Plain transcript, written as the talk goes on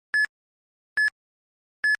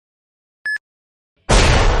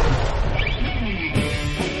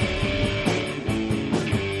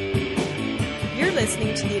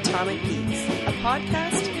listening to The Atomic Geeks, a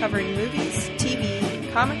podcast covering movies,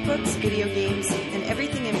 TV, comic books, video games, and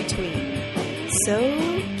everything in between. So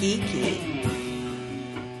geeky.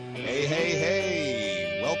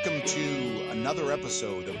 Hey. Welcome to another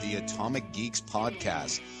episode of the Atomic Geeks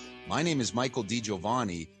podcast. My name is Michael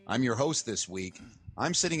DiGiovanni. I'm your host this week.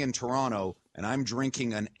 I'm sitting in Toronto, and I'm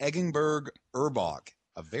drinking an Eggenberg Urbach,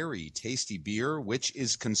 a very tasty beer, which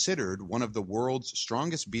is considered one of the world's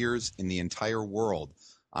strongest beers in the entire world.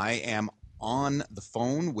 I am on the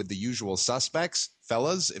phone with the usual suspects.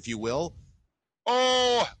 Fellas, if you will.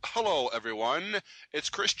 Oh, hello, everyone. It's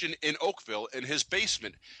Christian in Oakville in his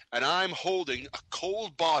basement, and I'm holding a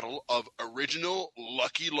cold bottle of original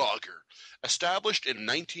Lucky Lager, established in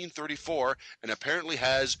 1934 and apparently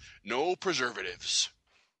has no preservatives.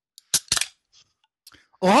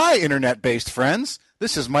 Oh, hi, internet-based friends.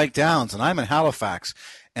 This is Mike Downs, and I'm in Halifax,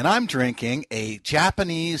 and I'm drinking a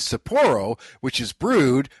Japanese Sapporo, which is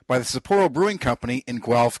brewed by the Sapporo Brewing Company in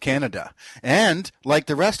Guelph, Canada. And, like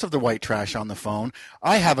the rest of the white trash on the phone,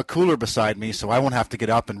 I have a cooler beside me, so I won't have to get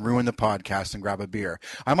up and ruin the podcast and grab a beer.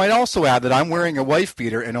 I might also add that I'm wearing a wife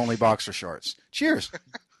beater and only boxer shorts. Cheers.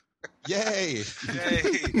 Yay.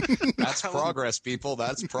 That's progress, people.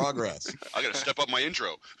 That's progress. I gotta step up my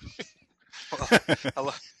intro.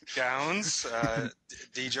 Hello, Downs,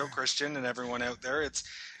 DJ, Christian, and everyone out there. It's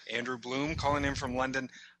Andrew Bloom calling in from London.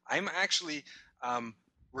 I'm actually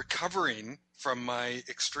recovering from my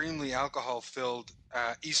extremely alcohol-filled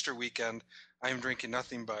Easter weekend. I am drinking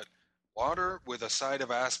nothing but water with a side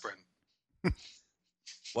of aspirin.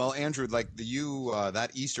 Well, Andrew, that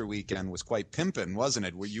Easter weekend was quite pimpin', wasn't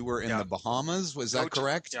it? Where you were in the Bahamas, was that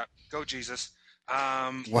correct? Yeah, go Jesus.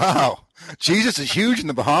 Wow. Jesus is huge in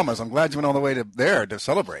the Bahamas. I'm glad you went all the way to there to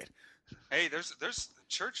celebrate. Hey, there's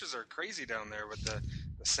churches are crazy down there with the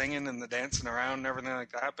singing and the dancing around and everything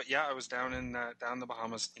like that. But yeah, I was down in the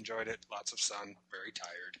Bahamas, enjoyed it, lots of sun, very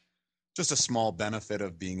tired. Just a small benefit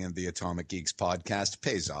of being in the Atomic Geeks podcast.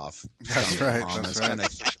 Pays off. That's right.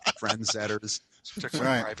 Trendsetters. Took a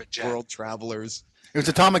private jet. World travelers. It was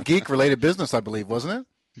Atomic Geek related business, I believe, wasn't it?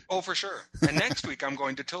 Oh, for sure. And next week I'm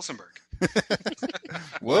going to Tilsonburg.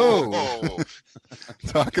 Whoa.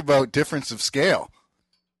 Talk about difference of scale.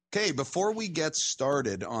 Okay, before we get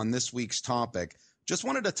started on this week's topic, just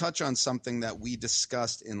wanted to touch on something that we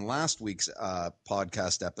discussed in last week's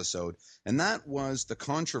podcast episode, and that was the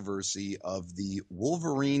controversy of the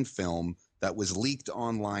Wolverine film that was leaked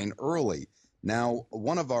online early. Now,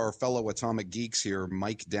 one of our fellow Atomic Geeks here,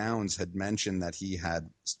 Mike Downs, had mentioned that he had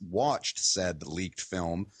watched said leaked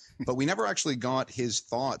film, but we never actually got his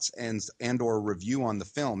thoughts and or review on the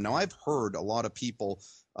film. Now, I've heard a lot of people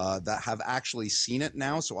that have actually seen it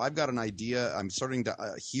now, so I've got an idea. I'm starting to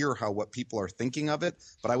hear what people are thinking of it,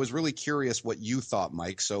 but I was really curious what you thought,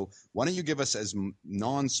 Mike. So why don't you give us, as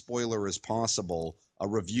non-spoiler as possible, a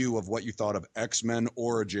review of what you thought of X-Men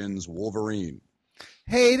Origins Wolverine?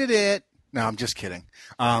 Hated it. No, I'm just kidding.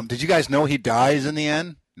 Did you guys know he dies in the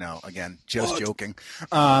end? No, again, just joking.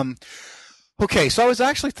 Okay, so I was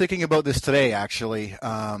actually thinking about this today, actually.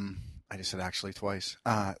 I just said actually twice.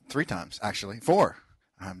 3 times, actually. 4.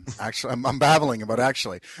 I'm babbling about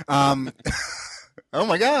actually. Oh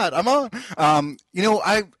my God, I'm on.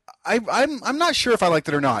 I'm not sure if I liked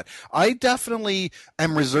it or not. I definitely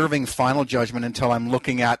am reserving final judgment until I'm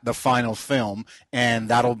looking at the final film, and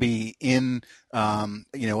that'll be in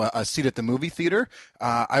a seat at the movie theater.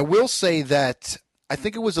 I will say that I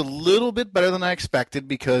think it was a little bit better than I expected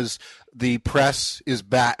because the press has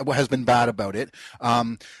been bad about it.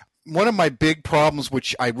 One of my big problems,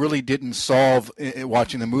 which I really didn't solve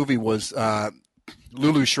watching the movie, was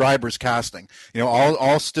Lulu Schreiber's casting.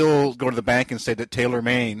 I'll still go to the bank and say that Taylor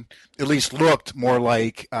Maine at least looked more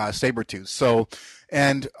like Sabretooth. So,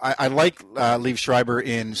 and I like Liev Schreiber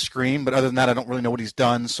in Scream, but other than that, I don't really know what he's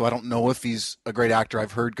done. So I don't know if he's a great actor.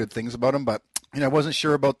 I've heard good things about him, but I wasn't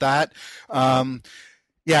sure about that.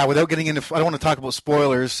 Yeah, without getting into, I don't want to talk about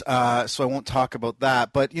spoilers, so I won't talk about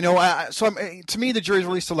that. But to me, the jury's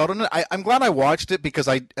really still out on it. I'm glad I watched it because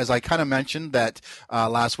as I kind of mentioned that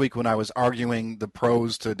last week when I was arguing the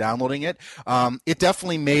pros to downloading it, it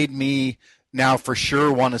definitely made me now for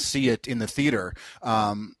sure want to see it in the theater.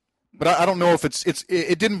 But I don't know if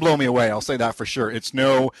it didn't blow me away. I'll say that for sure. It's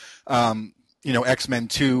no X-Men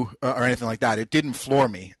 2 or anything like that. It didn't floor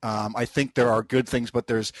me. I think there are good things, but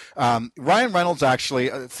there's Ryan Reynolds actually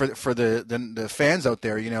for the fans out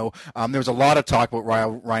there. There was a lot of talk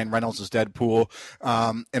about Ryan Reynolds as Deadpool,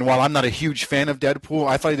 and while I'm not a huge fan of Deadpool,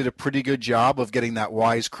 I thought he did a pretty good job of getting that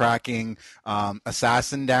wisecracking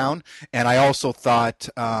assassin down. And I also thought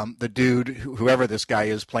the dude, whoever this guy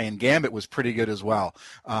is playing Gambit, was pretty good as well.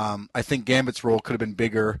 I think Gambit's role could have been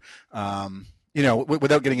bigger.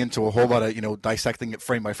 Without getting into a whole lot of, dissecting it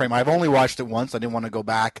frame by frame. I've only watched it once. I didn't want to go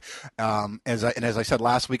back. As I said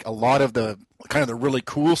last week, a lot of the kind of the really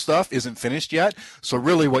cool stuff isn't finished yet. So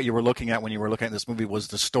really what you were looking at when you were looking at this movie was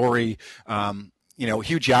the story.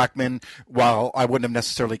 Hugh Jackman, while I wouldn't have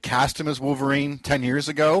necessarily cast him as Wolverine 10 years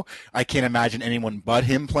ago, I can't imagine anyone but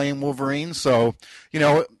him playing Wolverine. So,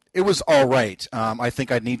 it was all right. I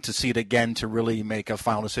think I'd need to see it again to really make a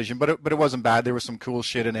final decision, but it wasn't bad. There was some cool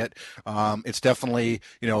shit in it. It's definitely,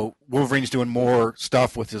 Wolverine's doing more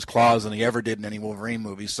stuff with his claws than he ever did in any Wolverine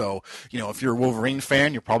movie. So, if you're a Wolverine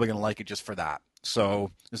fan, you're probably going to like it just for that.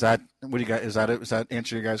 So, does that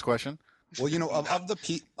answer your guys' question? Well, of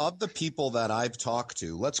the people that I've talked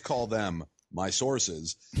to, let's call them my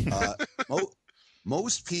sources.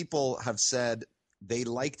 Most people have said they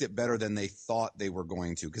liked it better than they thought they were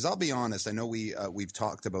going to. Because I'll be honest, I know we've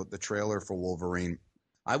talked about the trailer for Wolverine.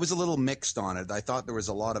 I was a little mixed on it. I thought there was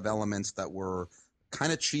a lot of elements that were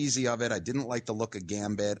kind of cheesy of it. I didn't like the look of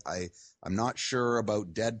Gambit. I'm not sure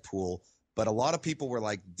about Deadpool. But a lot of people were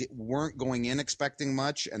weren't going in expecting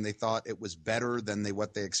much, and they thought it was better than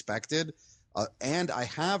what they expected. And I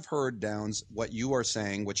have heard, Downs, what you are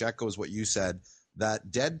saying, which echoes what you said,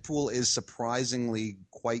 that Deadpool is surprisingly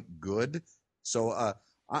quite good. So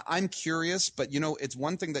I'm curious, but it's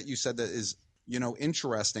one thing that you said that is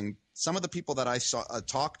interesting. Some of the people that I saw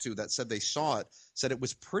talked to that said they saw it said it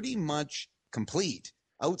was pretty much complete.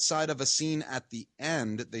 Outside of a scene at the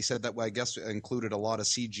end, they said that I guess included a lot of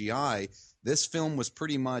CGI. This film was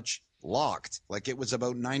pretty much locked. Like it was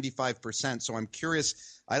about 95%. So I'm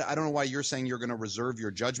curious. I don't know why you're saying you're going to reserve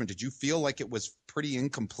your judgment. Did you feel like it was pretty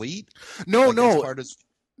incomplete? No.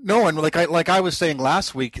 No, and like I was saying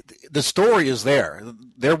last week, the story is there.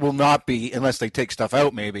 There will not be, unless they take stuff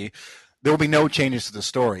out maybe, there will be no changes to the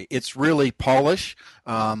story. It's really polish.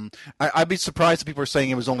 I'd be surprised if people are saying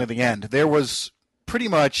it was only the end. There was pretty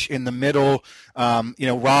much in the middle.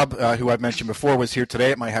 Rob, who I've mentioned before, was here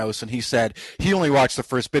today at my house, and he said he only watched the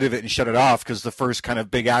first bit of it and shut it off because the first kind of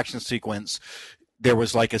big action sequence, there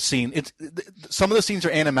was like a scene. Some of the scenes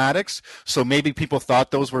are animatics, so maybe people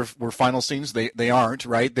thought those were final scenes. They aren't,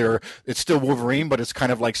 right? It's still Wolverine, but it's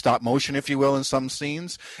kind of like stop motion, if you will, in some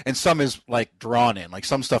scenes, and some is like drawn in. Like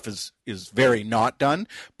some stuff is very not done.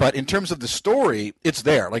 But in terms of the story, it's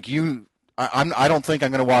there. Like I don't think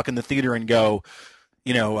I'm going to walk in the theater and go,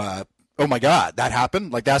 oh my God, that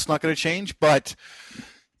happened. Like that's not going to change. But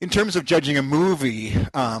in terms of judging a movie,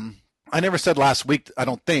 I never said last week, I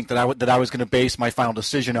don't think, that I was going to base my final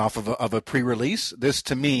decision off of a pre-release. This,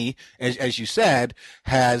 to me, as you said,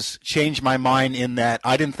 has changed my mind in that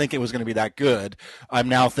I didn't think it was going to be that good. I'm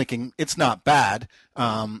now thinking it's not bad.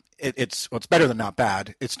 It's better than not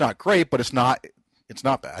bad. It's not great, but it's not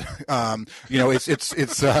bad. It's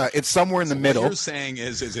somewhere in the middle. What you're saying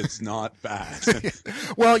is it's not bad.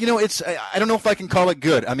 Well, I don't know if I can call it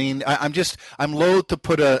good. I mean, I'm loath to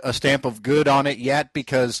put a stamp of good on it yet,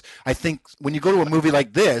 because I think when you go to a movie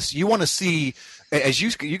like this, you want to see, as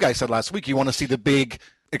you guys said last week, you want to see the big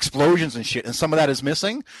explosions and shit, and some of that is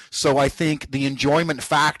missing. So I think the enjoyment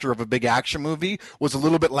factor of a big action movie was a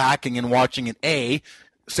little bit lacking in watching it,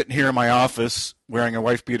 sitting here in my office wearing a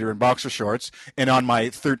wife beater and boxer shorts and on my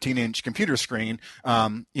 13-inch computer screen,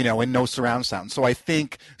 and no surround sound. So I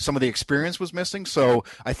think some of the experience was missing. So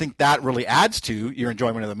I think that really adds to your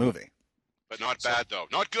enjoyment of the movie. But not bad, though.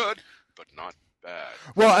 Not good, but not bad.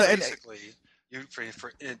 Well, basically,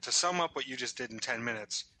 to sum up what you just did in 10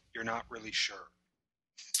 minutes, you're not really sure.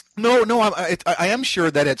 No, I am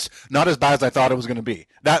sure that it's not as bad as I thought it was going to be.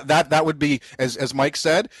 That would be, as Mike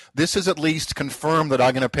said, this is at least confirmed that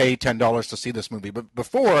I'm going to pay $10 to see this movie. But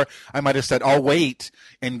before, I might have said, I'll wait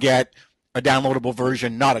and get a downloadable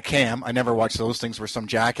version, not a cam. I never watched those things where some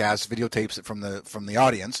jackass videotapes it from the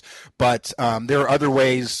audience. But there are other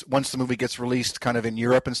ways, once the movie gets released kind of in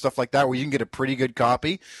Europe and stuff like that, where you can get a pretty good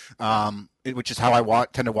copy, which is how I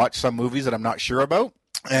tend to watch some movies that I'm not sure about.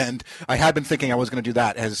 And I had been thinking I was going to do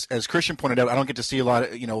that. As Christian pointed out, I don't get to see a lot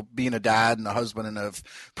of, being a dad and a husband and a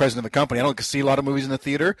president of a company, I don't get to see a lot of movies in the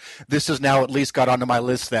theater. This has now at least got onto my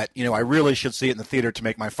list that, I really should see it in the theater to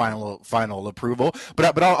make my final approval.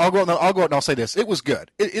 But I'll go out and I'll say this. It was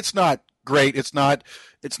good. It's not great. It's not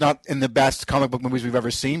in the best comic book movies we've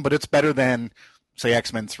ever seen, but it's better than, say,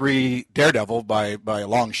 X-Men 3, Daredevil by a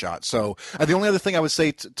long shot. So the only other thing I would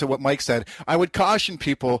say to what Mike said, I would caution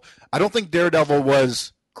people, I don't think Daredevil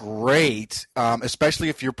was great, especially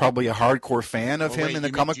if you're probably a hardcore fan of him in the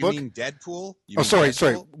comic book. You mean Deadpool? Sorry.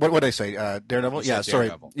 Deadpool? What would I say? Daredevil? Yeah, sorry.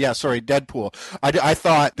 Daredevil. Yeah, sorry, Deadpool. I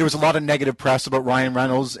thought there was a lot of negative press about Ryan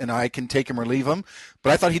Reynolds, and I can take him or leave him,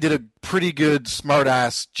 but I thought he did a pretty good,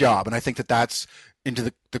 smart-ass job, and I think that's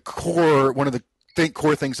into the core, one of the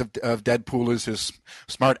core things of Deadpool is his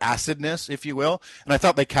smart acidness, if you will, and I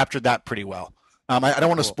thought they captured that pretty well. I don't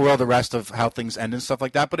want to spoil the rest of how things end and stuff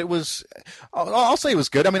like that, but it was, I'll say it was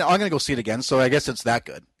good. I mean, I'm going to go see it again, so I guess it's that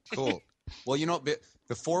good. Cool. Well,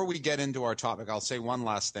 before we get into our topic, I'll say one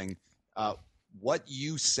last thing. What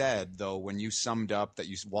you said, though, when you summed up that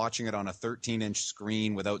you're watching it on a 13-inch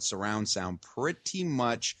screen without surround sound pretty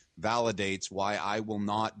much validates why I will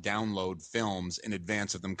not download films in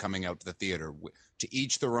advance of them coming out to the theater. To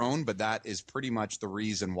each their own, but that is pretty much the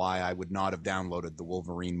reason why I would not have downloaded the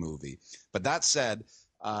Wolverine movie. But that said...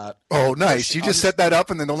 oh, nice. You just set that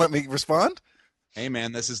up and then don't let me respond? Hey,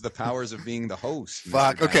 man, this is the powers of being the host.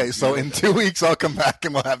 Fuck. Okay, so in 2 weeks I'll come back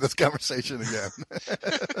and we'll have this conversation again.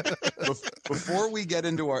 Before we get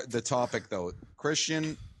into the topic, though,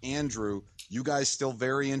 Christian, Andrew, you guys still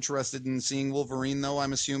very interested in seeing Wolverine, though,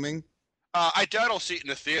 I'm assuming? I doubt I'll see it in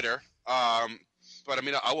the theater. But I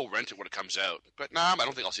mean, I will rent it when it comes out. But I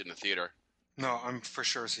don't think I'll see it in the theater. No, I'm for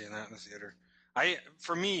sure seeing that in the theater.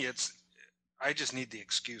 For me, I just need the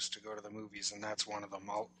excuse to go to the movies, and that's one of them.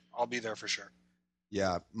 I'll be there for sure.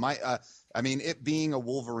 Yeah, I mean, it being a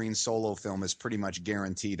Wolverine solo film is pretty much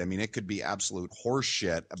guaranteed. I mean, it could be absolute horse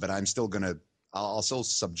shit, but I'm still I'll still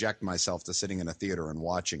subject myself to sitting in a theater and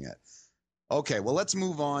watching it. Okay, well, let's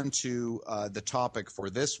move on to the topic for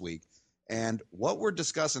this week. And what we're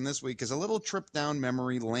discussing this week is a little trip down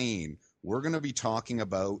memory lane. We're going to be talking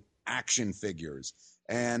about action figures.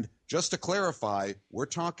 And just to clarify, we're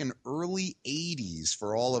talking early 80s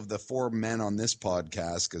for all of the four men on this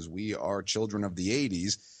podcast because we are children of the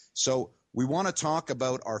 80s. So we want to talk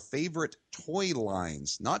about our favorite toy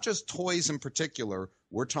lines, not just toys in particular.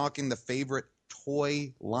 We're talking the favorite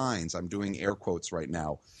toy lines. I'm doing air quotes right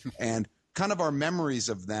now. And kind of our memories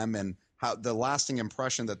of them and how the lasting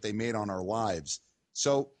impression that they made on our lives.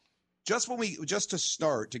 So just to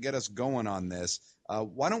start, to get us going on this,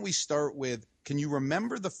 why don't we start with, can you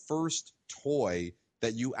remember the first toy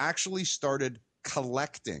that you actually started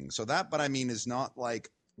collecting? So that, but I mean, is not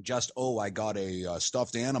like just, oh, I got a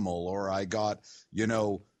stuffed animal or I got,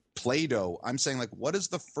 Play-Doh. I'm saying, like, what is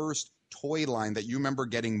the first toy line that you remember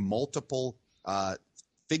getting multiple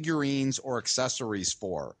figurines or accessories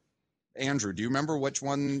for? Andrew, do you remember which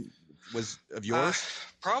one was of yours?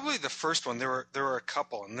 Probably the first one. There were a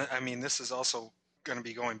couple, and I mean, this is also going to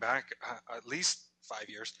be going back at least 5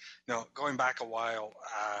 years. No, going back a while.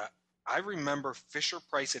 I remember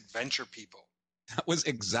Fisher-Price Adventure People.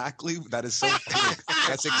 That is so funny.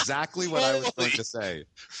 That's exactly what I was going to say.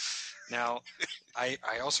 Now, I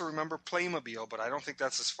also remember Playmobil, but I don't think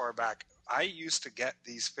that's as far back. I used to get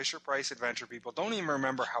these Fisher-Price Adventure People. Don't even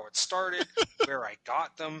remember how it started, where I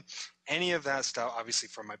got them, any of that stuff, obviously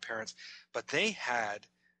from my parents. But they had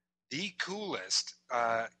the coolest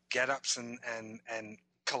get-ups and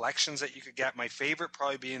collections that you could get. My favorite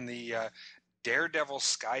probably being the Daredevil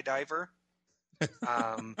Skydiver,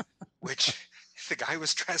 which the guy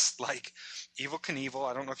was dressed like Evel Knievel.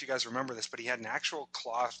 I don't know if you guys remember this, but he had an actual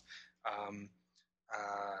cloth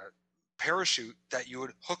parachute that you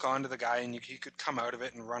would hook onto the guy, and he could come out of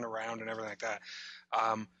it and run around and everything like that.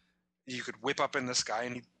 You could whip up in the sky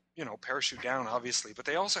and he'd, parachute down, obviously. But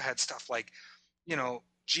they also had stuff like,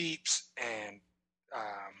 Jeeps and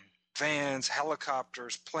vans,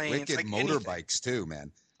 helicopters, planes. Wicked like motorbikes anything. too,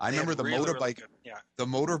 man. I remember the really, motorbike. really good. Yeah. The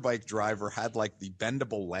motorbike driver had like the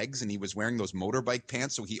bendable legs, and he was wearing those motorbike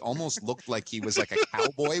pants, so he almost looked like he was like a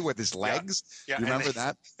cowboy with his legs. Yeah. You remember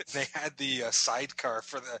that? They had the sidecar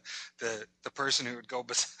for the person who would go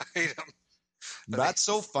beside him. That's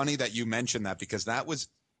so funny that you mentioned that, because that was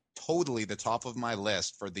totally the top of my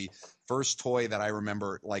list for the first toy that I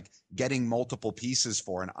remember like getting multiple pieces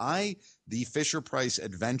for. And the Fisher-Price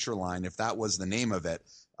Adventure line, if that was the name of it,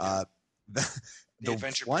 The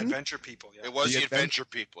Adventure People. Yeah. It was the Adventure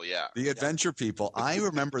People, yeah. The Adventure People. I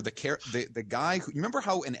remember the guy who, you remember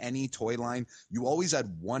how in any toy line you always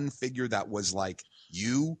had one figure that was like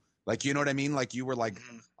you? Like, you know what I mean? Like, you were like,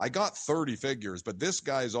 I got 30 figures, but this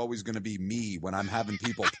guy is always going to be me when I'm having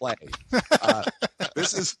people play. I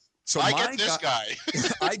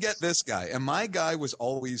get this guy. And my guy was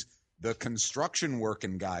always the construction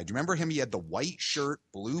working guy. Do you remember him? He had the white shirt,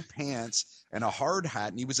 blue pants, and a hard hat,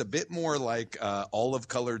 and he was a bit more like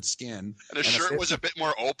olive-colored skin. And his shirt was a bit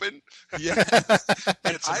more open. Yeah.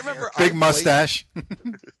 And I remember Big mustache.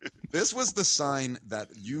 This was the sign that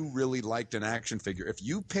you really liked an action figure. If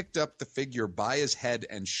you picked up the figure by his head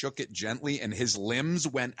and shook it gently and his limbs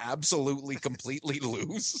went absolutely completely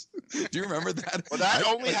loose. Do you remember that? Well, that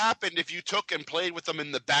only happened if you took and played with them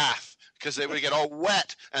in the bath, because they would get all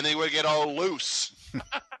wet and they would get all loose.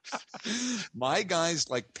 My guy's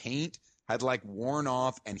like paint had like worn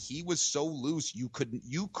off and he was so loose you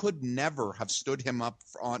could never have stood him up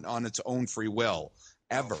on its own free will.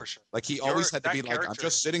 Ever. Oh, for sure. Like he always had to be like, I'm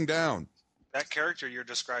just sitting down. That character you're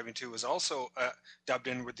describing too was also dubbed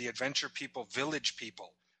in with the Adventure People, Village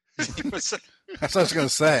People. That's what I was going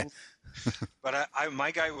to say. But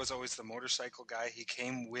my guy was always the motorcycle guy. He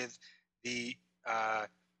came with the, I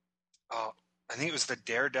think it was the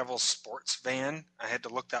Daredevil sports van. I had to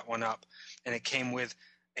look that one up. And it came with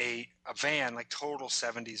a van, like total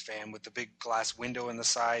 70s van with the big glass window in the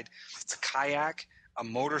side, a kayak, a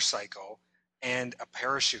motorcycle, and a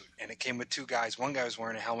parachute. And it came with two guys. One guy was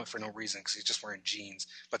wearing a helmet for no reason because he's just wearing jeans.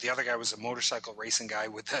 But the other guy was a motorcycle racing guy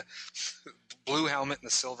with the blue helmet and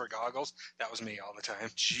the silver goggles. That was me all the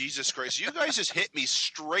time. Jesus Christ. You guys just hit me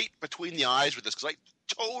straight between the eyes with this, because I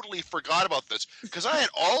totally forgot about this, because I had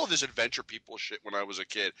all of this Adventure People shit when I was a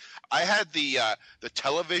kid. I had the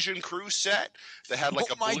television crew set that had like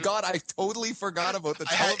God, I totally forgot about the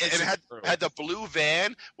television crew. Had the blue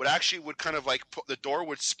van would kind of like the door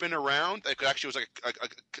would spin around. It actually was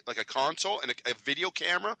like a console and a video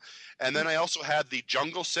camera. And then I also had the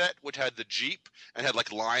jungle set, which had the Jeep and had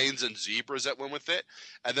like lions and zebras that went with it.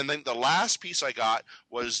 And then the last piece I got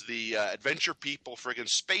was the Adventure People friggin'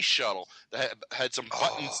 space shuttle that had some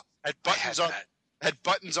buttons. Had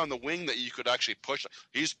buttons on the wing that you could actually push.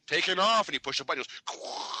 He's taking off, and he pushed a button. It goes,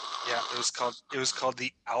 yeah, it was called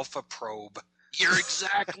the Alpha Probe. You're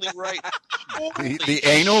exactly right. The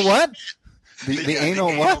anal what? The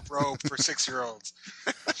anal what? Probe for 6-year-olds.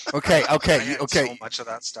 Okay. So much of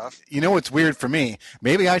that stuff. You know what's weird for me?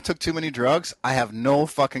 Maybe I took too many drugs. I have no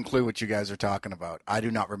fucking clue what you guys are talking about. I do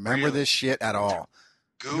not remember this shit at all.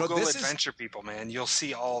 Google Adventure People, man. You'll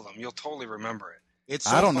see all of them. You'll totally remember it. It's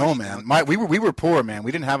so I don't know, funny, man. We were poor, man.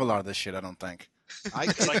 We didn't have a lot of this shit, I don't think.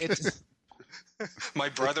 My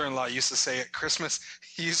brother-in-law used to say at Christmas,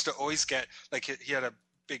 he used to always get, like, he had a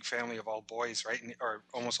big family of all boys, right? Or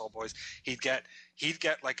almost all boys. He'd get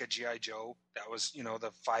like a G.I. Joe that was,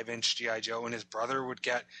 the 5-inch G.I. Joe, and his brother would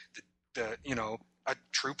get the a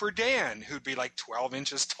Trooper Dan who'd be like 12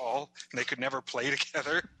 inches tall, and they could never play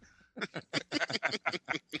together.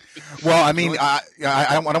 Well, I mean, I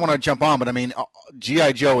don't want to jump on, but I mean,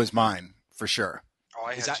 G.I. Joe is mine for sure. Oh,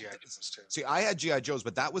 I had G.I. Joes too. See, I had G.I. Joes,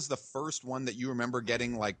 but that was the first one that you remember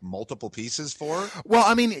getting like multiple pieces for? Well,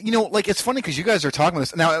 I mean, like it's funny because you guys are talking about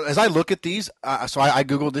this. Now, as I look at these, so I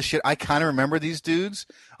Googled this shit. I kind of remember these dudes.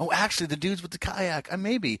 Oh, actually, the dudes with the kayak,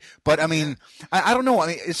 maybe. But I mean, I don't know. I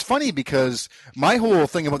mean, it's funny because my whole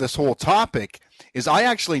thing about this whole topic is I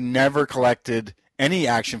actually never collected any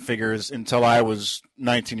action figures until I was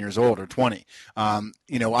 19 years old or 20. I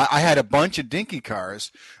had a bunch of dinky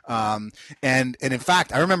cars. And in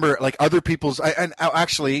fact, I remember like other people's, and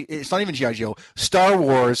actually it's not even G.I. Joe, Star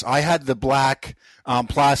Wars. I had the black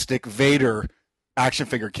plastic Vader action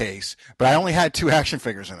figure case, but I only had 2 action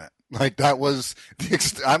figures in it. Like that was,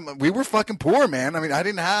 we were fucking poor, man. I mean, I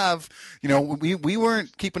didn't have, we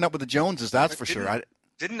weren't keeping up with the Joneses. That's for sure.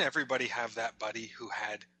 Didn't everybody have that buddy who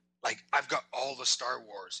had, like, I've got all the Star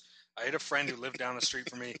Wars. I had a friend who lived down the street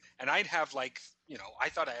from me, and I'd have, like, I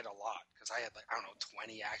thought I had a lot because I had, like,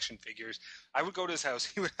 20 action figures. I would go to his house.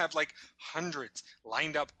 He would have, like, hundreds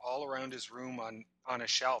lined up all around his room on a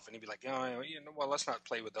shelf, and he'd be like, well, let's not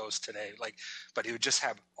play with those today. Like, but he would just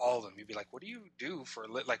have all of them. He'd be like, what do you do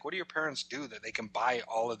what do your parents do that they can buy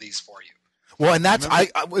all of these for you? Well, and that's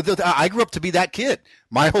I grew up to be that kid.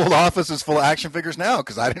 My whole office is full of action figures now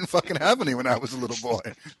because I didn't fucking have any when I was a little boy.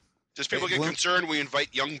 Just people get concerned, we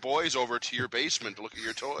invite young boys over to your basement to look at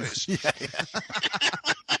your toys.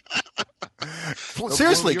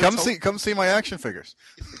 Seriously, come see my action figures.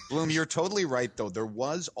 Bloom, you're totally right, though. There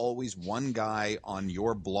was always one guy on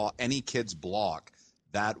your block, any kid's block,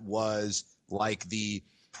 that was like the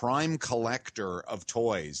prime collector of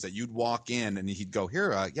toys that you'd walk in and he'd go,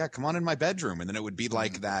 here, come on in my bedroom. And then it would be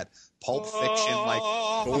like that Pulp Fiction, like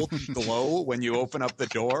golden glow when you open up the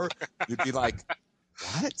door. You'd be like,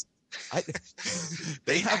 what?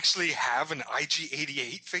 They actually have an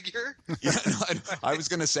IG-88 figure? Yeah, I was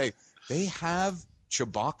going to say, they have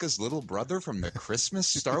Chewbacca's little brother from the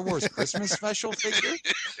Star Wars Christmas special figure?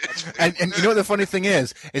 And you know what the funny thing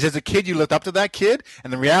is as a kid you looked up to that kid,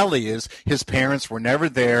 and the reality is his parents were never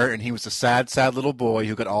there, and he was a sad, sad little boy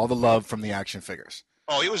who got all the love from the action figures.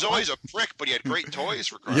 Oh, he was always a prick, but he had great toys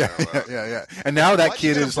for crying out loud. Yeah. And now that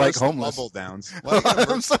kid is like homeless. Bubble Downs.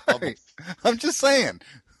 I'm sorry. I'm just saying.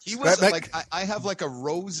 He was I have like a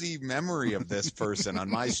rosy memory of this person on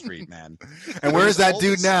my street, man. And where is that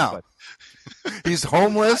dude now? He's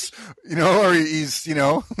homeless, or he's,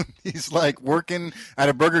 he's like working at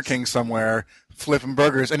a Burger King somewhere, flipping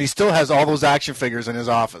burgers, and he still has all those action figures in his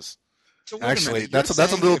office. So actually, that's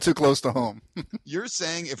a little too close to home. You're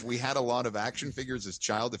saying if we had a lot of action figures as a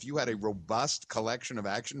child, if you had a robust collection of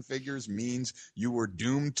action figures, means you were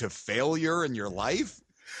doomed to failure in your life?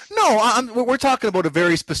 No, we're talking about a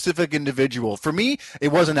very specific individual. For me,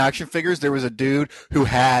 it wasn't action figures. There was a dude who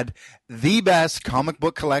had the best comic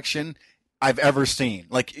book collection I've ever seen.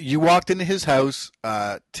 Like, you walked into his house,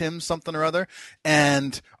 Tim something or other,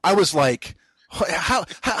 and I was like,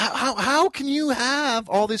 how can you have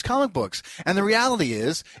all these comic books? And the reality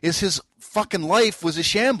is his fucking life was a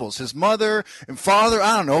shambles. His mother and father,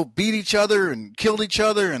 I don't know, beat each other and killed each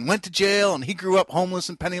other and went to jail, and he grew up homeless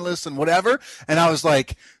and penniless and whatever. And I was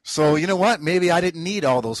like, so you know what? Maybe I didn't need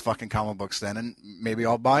all those fucking comic books then, and maybe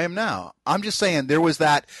I'll buy them now. I'm just saying there was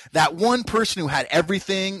that one person who had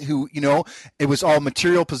everything, who, it was all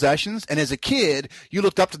material possessions. And as a kid, you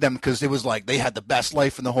looked up to them because it was like they had the best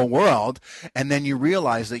life in the whole world. And then you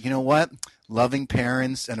realize that, you know what? Loving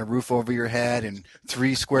parents and a roof over your head and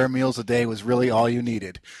 3 square meals a day was really all you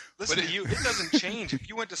needed. Listen to you, it doesn't change. If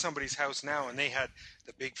you went to somebody's house now and they had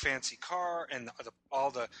the big fancy car and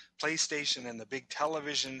all the PlayStation and the big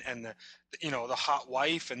television and the hot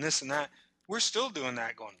wife and this and that, we're still doing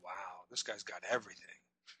that going, wow, this guy's got everything.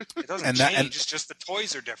 It doesn't change. It's just the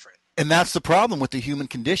toys are different. And that's the problem with the human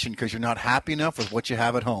condition, because you're not happy enough with what you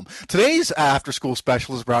have at home. Today's After School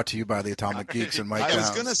Special is brought to you by the Atomic Geeks and Mike Downs. I was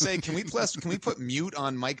going to say, can we put mute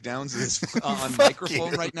on Mike Downs' on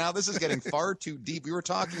microphone right now? This is getting far too deep. We were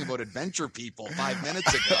talking about adventure people 5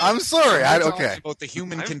 minutes ago. I'm sorry. We're talking about the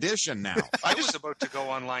human condition now. I was about to go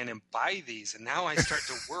online and buy these, and now I start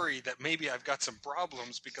to worry that maybe I've got some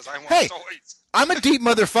problems because I want toys. I'm a deep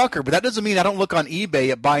motherfucker, but that doesn't mean I don't look on eBay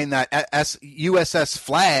at buying that USS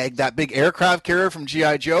Flag, that big aircraft carrier from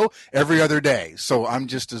G.I. Joe, every other day. So I'm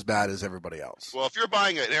just as bad as everybody else. Well, if you're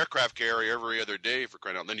buying an aircraft carrier every other day, for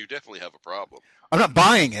crying out, then you definitely have a problem. I'm not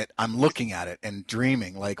buying it. I'm looking at it and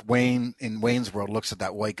dreaming like Wayne in Wayne's World looks at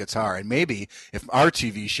that white guitar. And maybe if our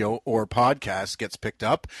TV show or podcast gets picked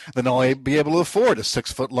up, then I'll be able to afford a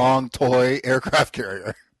 6-foot-long toy aircraft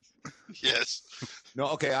carrier. Yes. No,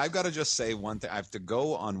 okay, I've got to just say one thing. I have to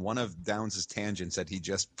go on one of Downs' tangents that he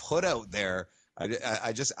just put out there.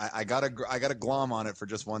 I gotta glom on it for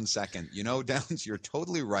just 1 second. Downs, you're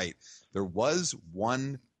totally right. There was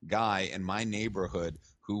one guy in my neighborhood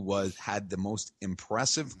who had the most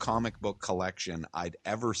impressive comic book collection I'd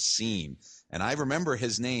ever seen. And I remember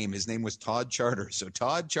his name. His name was Todd Charters. So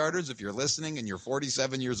Todd Charters, if you're listening and you're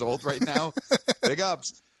 47 years old right now, big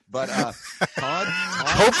ups. But Todd,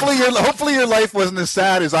 hopefully your life wasn't as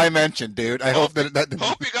sad as I mentioned, dude. I hope that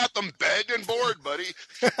hope you got them bed and board, buddy.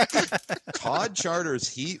 Todd Charters,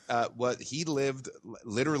 he lived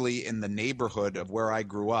literally in the neighborhood of where I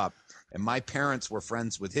grew up, and my parents were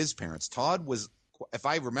friends with his parents. Todd was, if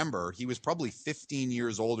I remember, he was probably 15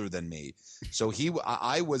 years older than me. So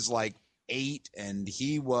I was like 8, and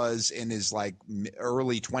he was in his like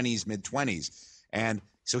early 20s, mid 20s, and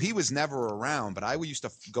so he was never around, but I used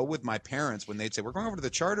to go with my parents when they'd say, we're going over to the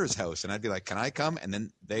Charters house. And I'd be like, can I come? And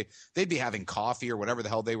then they'd be having coffee or whatever the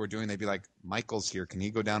hell they were doing. They'd be like, Michael's here. Can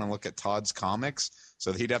he go down and look at Todd's comics?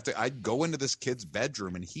 So I'd go into this kid's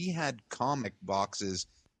bedroom, and he had comic boxes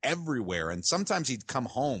everywhere. And sometimes he'd come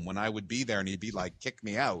home when I would be there, and he'd be like, kick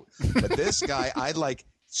me out. But this guy,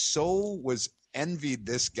 was envied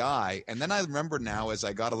this guy. And then I remember now, as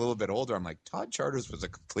I got a little bit older, I'm like, Todd Charters was a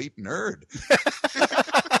complete nerd.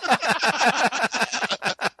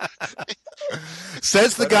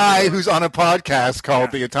 Says the guy who's on a podcast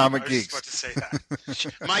called The Atomic Geeks. I was about to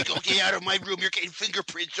say that. Michael, get out of my room. You're getting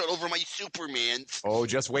fingerprints all over my Supermans. Oh,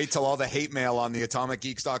 just wait till all the hate mail on the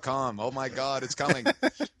atomicgeeks.com. Oh my God, it's coming.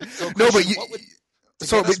 So, no, but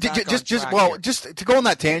just to go on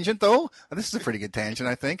that tangent, though, this is a pretty good tangent,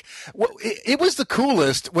 I think. Well, it was the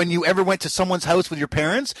coolest when you ever went to someone's house with your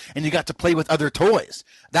parents and you got to play with other toys.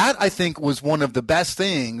 That, I think, was one of the best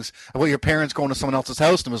things about your parents going to someone else's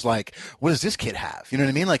house and was like, what does this kid have? You know what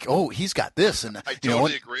I mean? Like, oh, he's got this. And I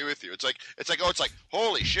totally agree with you. It's like,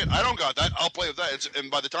 holy shit, I don't got that. I'll play with that. And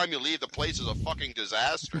by the time you leave, the place is a fucking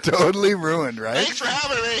disaster. Totally ruined, right? Thanks for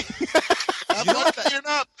having me. Have fun cleaning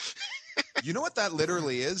up. You know what that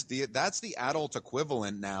literally is? That's the adult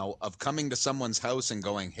equivalent now of coming to someone's house and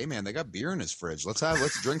going, "Hey man, they got beer in his fridge.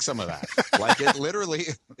 Let's drink some of that." Like it literally,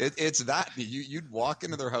 it's that. You'd walk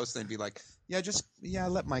into their house and they'd be like, "Yeah,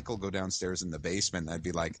 let Michael go downstairs in the basement." And I'd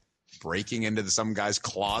be like breaking into some guy's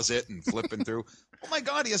closet and flipping through. Oh my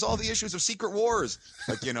God, he has all the issues of Secret Wars.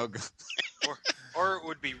 Like, you know. Or it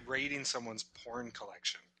would be raiding someone's porn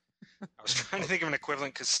collection. I was trying to think of an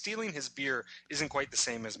equivalent because stealing his beer isn't quite the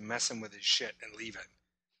same as messing with his shit and leaving.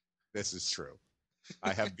 This is true.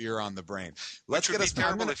 I have beer on the brain. Which would be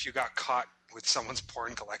terrible if you got caught with someone's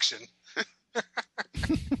porn collection.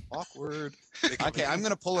 Awkward. Okay, I'm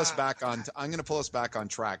going to pull us back on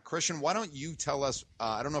track. Christian, why don't you tell us?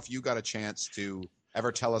 I don't know if you got a chance to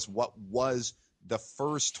ever tell us what was the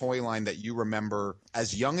first toy line that you remember,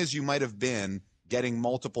 as young as you might have been, getting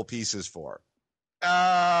multiple pieces for.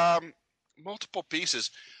 Multiple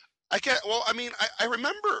pieces. I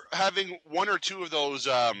remember having one or two of those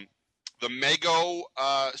the Mego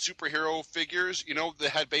superhero figures, you know,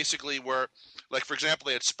 that had basically where, like, for example,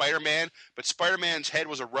 they had Spider-Man, but Spider-Man's head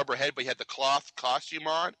was a rubber head, but he had the cloth costume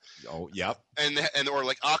on. Oh, yep. Or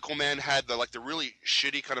like Aquaman had the really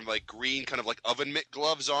shitty kind of like green kind of like oven mitt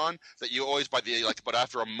gloves on that you always but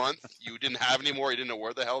after a month you didn't have anymore. You didn't know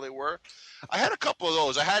where the hell they were. I had a couple of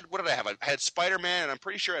those. What did I have? I had Spider-Man, and I'm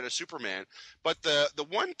pretty sure I had a Superman. But the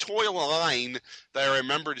one toy line that I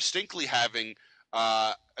remember distinctly having,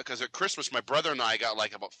 because at Christmas my brother and I got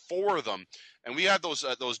like about 4 of them, and we had those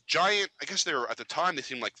giant. I guess they were, at the time they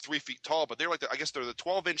seemed like 3 feet tall, but they're like I guess they're the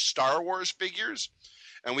 12-inch Star Wars figures.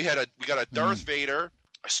 And we got a Darth Vader,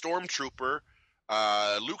 a Stormtrooper,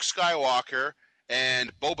 Luke Skywalker,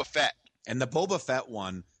 and Boba Fett. And the Boba Fett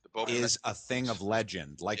one is a thing of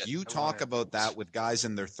legend. Like, you talk about that with guys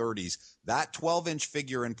in their 30s. That 12-inch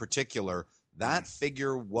figure in particular, that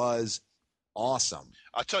figure was awesome.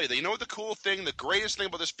 I'll tell you, you know what the greatest thing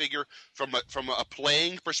about this figure from a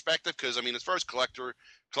playing perspective, because I mean, as far as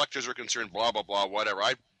collectors are concerned, blah blah blah, whatever,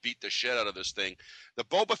 I beat the shit out of this thing. The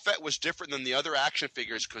Boba Fett was different than the other action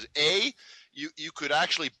figures because you could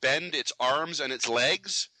actually bend its arms and its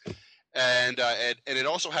legs. And it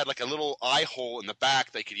also had like a little eye hole in the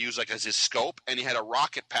back they could use like as his scope, and he had a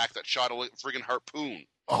rocket pack that shot a friggin' harpoon.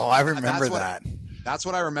 Oh, I remember that. That's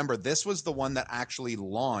what I remember. This was the one that actually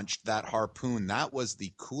launched that harpoon. That was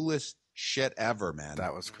the coolest shit ever, man.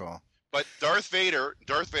 That was cool. But Darth Vader,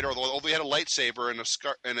 although he had a lightsaber and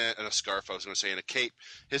a scarf, I was going to say, and a cape,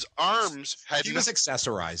 his arms had... He was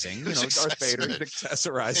accessorizing. You know, Darth Vader was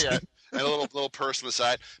accessorizing. Yeah, and a little purse on the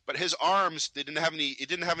side. But his arms, it didn't have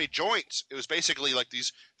any joints. It was basically like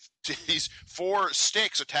these 4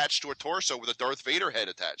 sticks attached to a torso with a Darth Vader head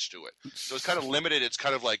attached to it. So it's kind of limited. It's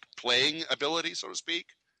kind of like playing ability, so to speak.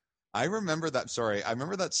 I remember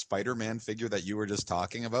that Spider-Man figure that you were just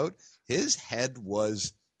talking about. His head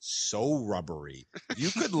was so rubbery. You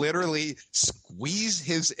could literally squeeze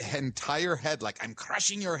his entire head like, I'm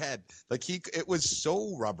crushing your head. Like, it was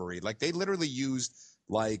so rubbery. Like, they literally used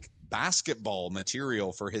like basketball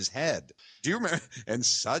material for his head. Do you remember? And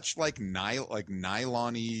such like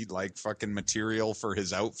nylon-y like fucking material for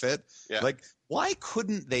his outfit. Yeah. Like, why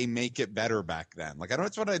couldn't they make it better back then? Like,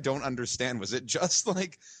 that's what I don't understand. Was it just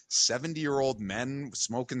like 70-year-old men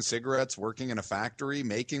smoking cigarettes, working in a factory,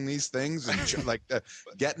 making these things and like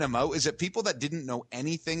getting them out? Is it people that didn't know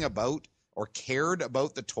anything about or cared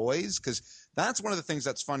about the toys? Because that's one of the things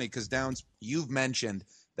that's funny. Because Downs, you've mentioned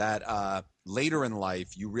that later in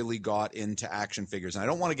life you really got into action figures, and I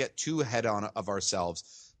don't want to get too ahead of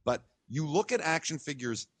ourselves, but you look at action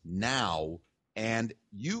figures now, and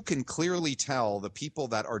you can clearly tell the people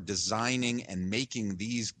that are designing and making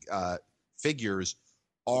these figures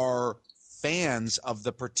are fans of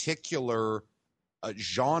the particular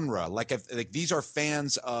genre. Like these are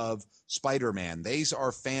fans of Spider-Man. These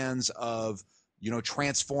are fans of, you know,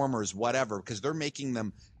 Transformers, whatever, because they're making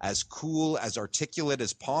them as cool, as articulate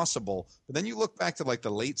as possible. But then you look back to like the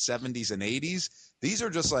late 70s and 80s. These are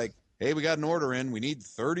just like, hey, we got an order in. We need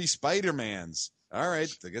 30 Spider-Mans. All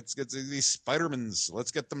right, let's get these Spider-Mans.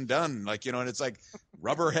 Let's get them done. Like, you know, and it's like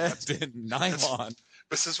rubber head and nylon.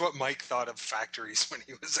 This is what Mike thought of factories when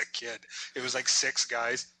he was a kid. It was like 6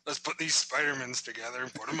 guys. Let's put these Spider-Mans together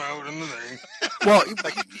and put them out in the thing. Well,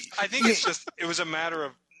 I think it's just, it was a matter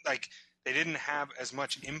of, like, they didn't have as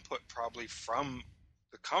much input probably from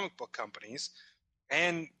the comic book companies,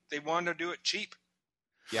 and they wanted to do it cheap.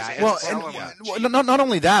 Yeah. Well, not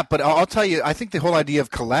only that, but I'll tell you, I think the whole idea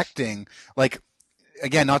of collecting, like,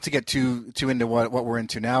 again, not to get too into what we're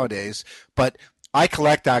into nowadays, but I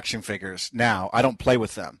collect action figures now. I don't play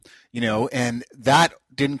with them, you know, and that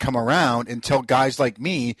didn't come around until guys like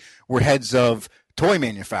me were heads of toy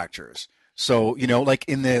manufacturers. So, like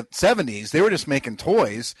in the 70s, they were just making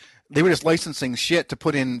toys. They were just licensing shit to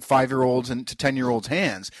put in 5-year-olds and to 10-year-olds'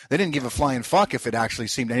 hands. They didn't give a flying fuck if it actually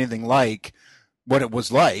seemed anything like what it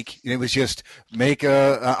was like. It was just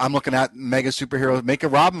I'm looking at mega superheroes, make a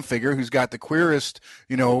Robin figure who's got the queerest,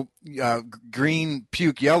 green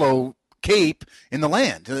puke yellow cape in the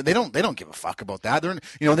land. They don't give a fuck about that.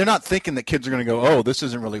 They're not thinking that kids are going to go, oh, this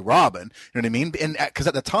isn't really Robin. You know what I mean? And because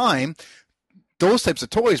at the time, those types of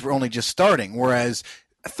toys were only just starting, whereas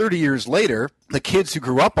 30 years later, the kids who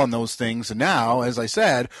grew up on those things and now, as I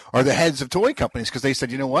said, are the heads of toy companies because they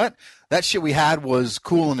said, you know what? That shit we had was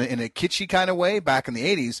cool in a kitschy kind of way back in the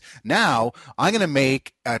 80s. Now I'm going to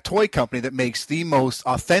make a toy company that makes the most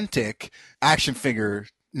authentic action figure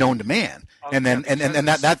known to man. And then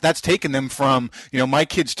that's taken them from, my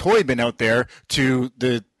kid's toy bin out there to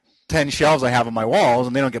the 10 shelves I have on my walls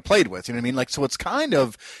and they don't get played with. You know what I mean? Like, so it's kind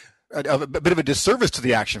of a bit of a disservice to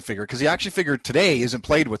the action figure because the action figure today isn't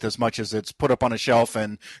played with as much as it's put up on a shelf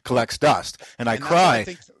and collects dust. And I cry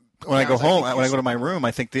when I go home. When I go to my room,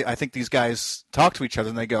 I think these guys talk to each other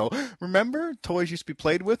and they go, "Remember, toys used to be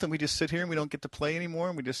played with, and we just sit here and we don't get to play anymore,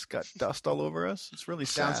 and we just got dust all over us." It's really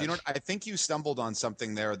sad. I think you stumbled on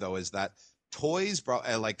something there, though, is that toys brought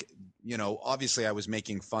obviously I was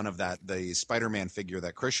making fun of the Spider-Man figure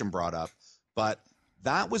that Christian brought up, but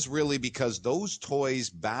that was really because those toys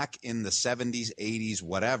back in the 70s, 80s,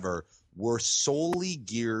 whatever, were solely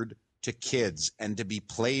geared to kids and to be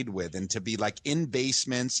played with and to be like in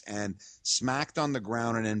basements and smacked on the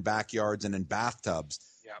ground and in backyards and in bathtubs.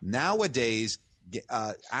 Yeah. Nowadays,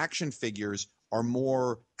 action figures are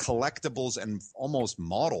more collectibles and almost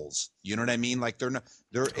models. You know what I mean? Like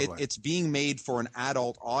it's being made for an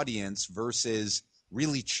adult audience versus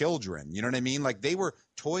really children. You know what I mean? Like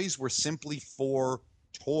toys were simply for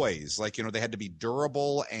toys. Like, they had to be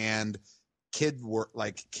durable and kid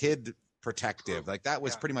protective. Like that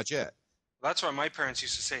was pretty much it. That's why my parents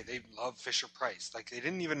used to say they loved Fisher Price. Like they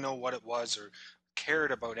didn't even know what it was or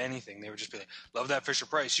cared about anything. They would just be like, love that Fisher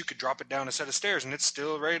Price. You could drop it down a set of stairs and it's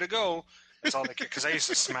still ready to go. That's all they cared. Because I used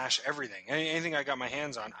to smash everything. Anything I got my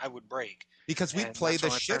hands on, I would break. Because we played the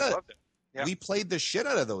shit out of it. Yeah. We played the shit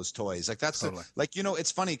out of those toys. Like that's totally.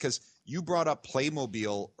 It's funny because you brought up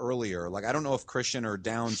Playmobil earlier. Like I don't know if Christian or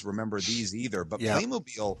Downs remember these either, but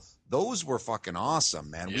Playmobil, those were fucking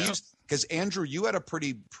awesome, man. Yeah. Because Andrew, you had a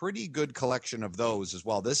pretty good collection of those as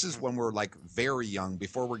well. This is when we're like very young,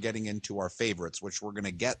 before we're getting into our favorites, which we're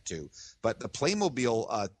gonna get to. But the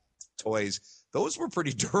Playmobil toys, those were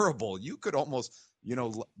pretty durable. You could almost,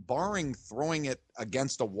 barring throwing it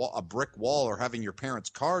against a brick wall or having your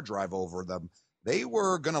parents' car drive over them, they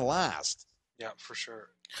were going to last. Yeah, for sure.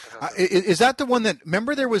 Is that the one that,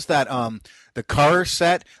 remember there was that, the car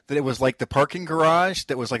set that it was like the parking garage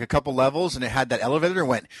that was like a couple levels and it had that elevator and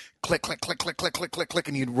went click, click, click, click, click, click, click, click,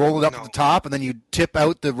 and you'd roll it up to the top and then you'd tip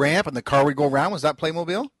out the ramp and the car would go around? Was that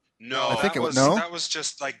Playmobil? No, I think that was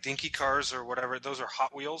just like dinky cars or whatever. Those are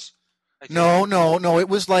Hot Wheels. No. It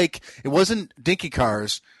was like, it wasn't dinky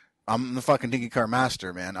cars. I'm the fucking dinky car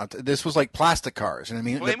master, man. This was like plastic cars. You know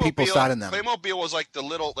what I mean? The people sat in them. Playmobil was like they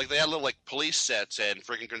had little like police sets and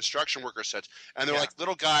freaking construction worker sets. And they were like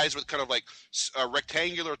little guys with kind of like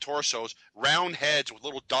rectangular torsos, round heads with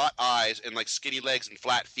little dot eyes and like skinny legs and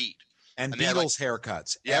flat feet. And Beatles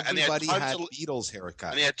haircuts. Yeah, everybody had Beatles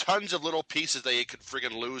haircuts. And they had tons of little pieces that you could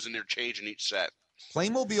friggin' lose in their change in each set.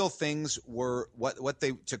 Playmobil things were what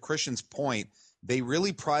they, to Christian's point, they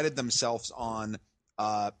really prided themselves on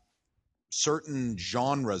certain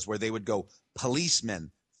genres where they would go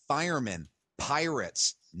policemen, firemen,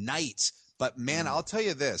 pirates, knights. But man, I'll tell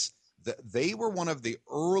you this, they were one of the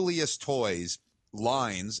earliest toys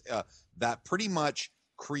lines that pretty much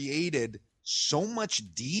created so much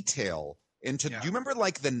detail into. Do you remember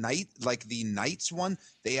like the knights one?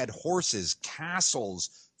 They had horses,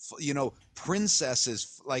 castles,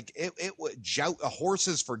 princesses, like it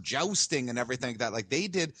horses for jousting and everything like that. Like they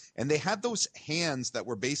did, and they had those hands that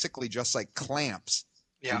were basically just like clamps.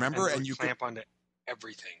 Yeah, remember? And you clamp onto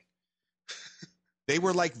everything. They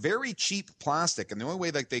were like very cheap plastic, and the only way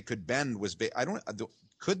like they could bend was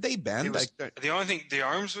could they bend? The only thing, the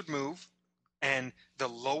arms would move, and the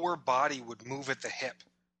lower body would move at the hip.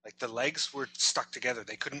 Like the legs were stuck together;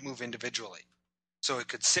 they couldn't move individually, so it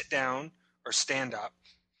could sit down or stand up.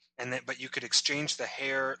 But you could exchange the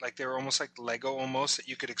hair, like they were almost like Lego almost, that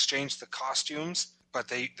you could exchange the costumes, but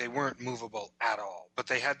they weren't movable at all. But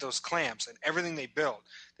they had those clamps and everything they built.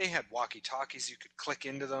 They had walkie-talkies, you could click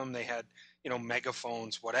into them. They had,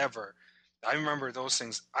 megaphones, whatever. I remember those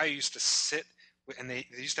things. I used to sit, and they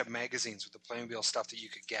used to have magazines with the Playmobil stuff that you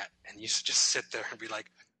could get. And you used to just sit there and be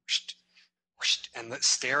like, and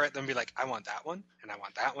stare at them, and be like, I want that one, and I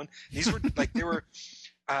want that one. These were like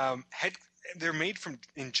they're made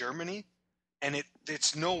in Germany, and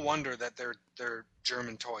it's no wonder that they're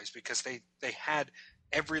German toys, because they had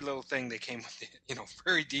every little thing. They came with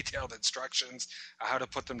very detailed instructions on how to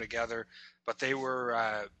put them together. But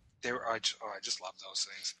I just love those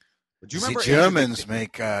things. Do you remember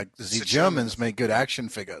the Germans make good action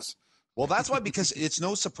figures? Well, that's why, because it's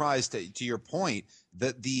no surprise to your point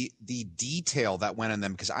that the detail that went in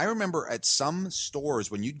them. Because I remember at some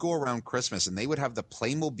stores when you'd go around Christmas and they would have the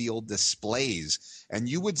Playmobil displays, and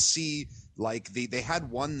you would see like they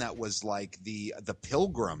had one that was like the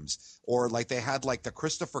Pilgrims, or like they had like the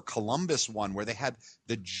Christopher Columbus one where they had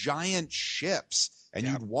the giant ships, and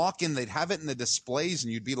you'd walk in, they'd have it in the displays,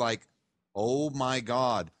 and you'd be like, oh my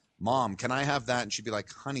God, Mom, can I have that? And she'd be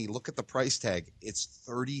like, honey, look at the price tag. It's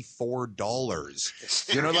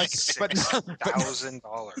 $34. You know, like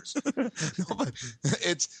 $6,000. No, but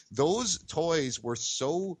it's those toys were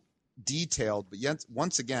so detailed, but yet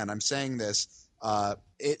once again, I'm saying this,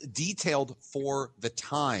 it detailed for the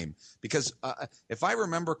time, because if I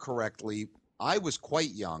remember correctly, I was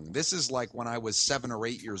quite young. This is like when I was 7 or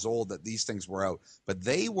 8 years old that these things were out, but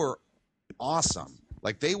they were awesome.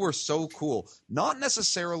 Like, they were so cool. Not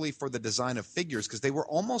necessarily for the design of figures, because they were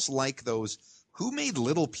almost like those. Who made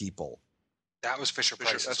Little People? That was Fisher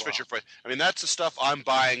Price. That's Fisher Price. I mean, that's the stuff I'm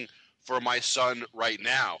buying for my son right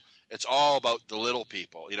now. It's all about the Little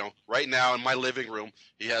People. Right now in my living room,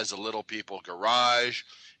 he has the Little People garage.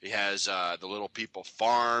 He has the Little People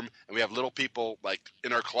farm, and we have Little People like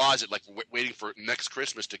in our closet, like waiting for next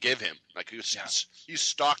Christmas to give him. Like he's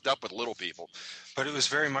stocked up with Little People. But it was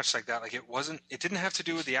very much like that. Like it didn't have to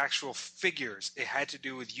do with the actual figures. It had to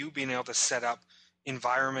do with you being able to set up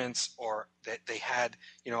environments, or that they had,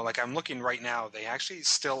 like I'm looking right now, they actually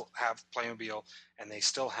still have Playmobil, and they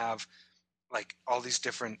still have like all these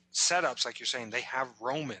different setups. Like you're saying, they have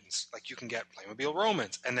Romans. Like you can get Playmobil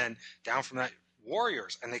Romans, and then down from that,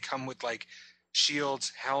 warriors, and they come with like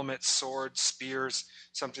shields, helmets, swords, spears,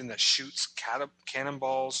 something that shoots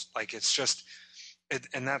cannonballs. Like it's just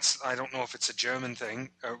and that's, I don't know if it's a German thing,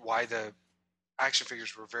 or why the action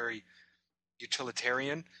figures were very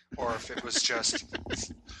utilitarian, or if it was just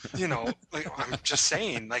like I'm just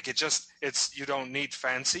saying, like it's you don't need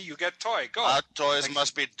fancy, you get toy, go. Our toys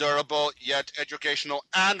must be durable yet educational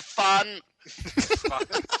and fun.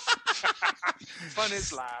 Fun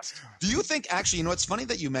is last. Do you think, actually, it's funny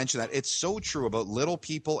that you mentioned that. It's so true about Little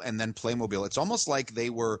People and then Playmobil. It's almost like they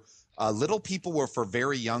were Little People were for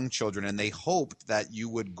very young children, and they hoped that you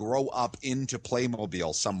would grow up into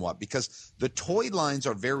Playmobil somewhat, because the toy lines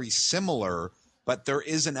are very similar, but there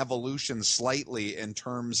is an evolution slightly in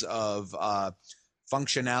terms of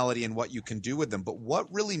functionality and what you can do with them. But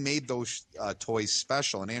what really made those toys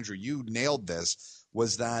special, and Andrew, you nailed this,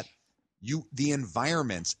 was that the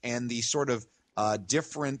environments and the sort of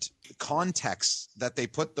different contexts that they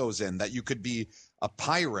put those in, that you could be a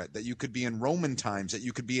pirate, that you could be in Roman times, that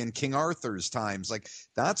you could be in King Arthur's times. Like,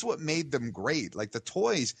 that's what made them great. Like the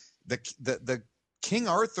toys, the King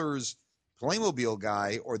Arthur's Playmobil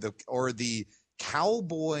guy or the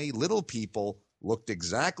cowboy Little People looked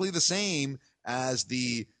exactly the same as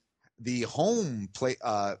the home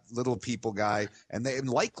Little People guy, and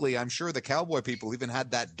likely, I'm sure the cowboy people even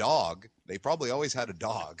had that dog. They probably always had a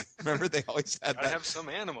dog. Remember, they always had that. I have some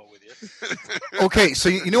animal with you. Okay, so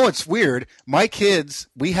you know what's weird? My kids,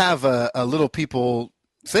 we have a Little People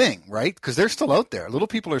thing, right? Because they're still out there. Little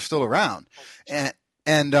People are still around, and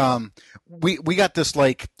we got this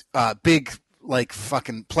like big like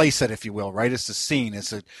fucking playset, if you will, right? It's a scene.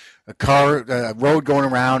 It's a road going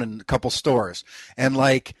around and a couple stores, and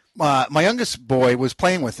like. My youngest boy was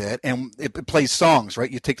playing with it, and it plays songs,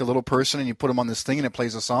 right? You take the little person and you put them on this thing, and it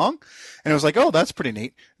plays a song. And it was like, oh, that's pretty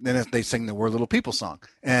neat. And then they sing the We're Little People song,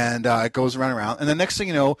 and it goes around and around. And the next thing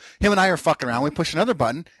you know, him and I are fucking around. We push another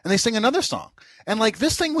button, and they sing another song. And like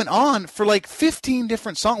this thing went on for like 15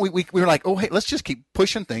 different songs. We were like, oh, hey, let's just keep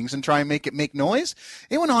pushing things and try and make it make noise.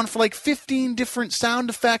 It went on for like 15 different sound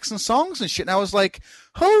effects and songs and shit. And I was like,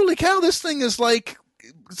 holy cow, this thing is like,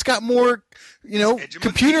 it's got more,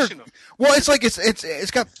 computer. Well, it's like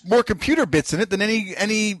it's got more computer bits in it than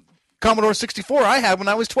any Commodore 64 I had when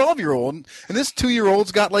I was 12-year-old. And this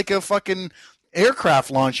 2-year-old's got like a fucking aircraft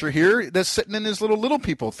launcher here that's sitting in his Little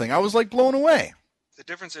People thing. I was like blown away. The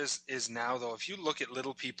difference is now, though, if you look at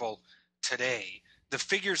Little People today, the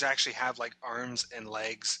figures actually have like arms and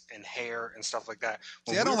legs and hair and stuff like that.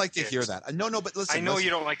 See, I don't like to hear that. No, but listen. I know you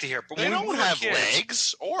don't like to hear it, but they don't have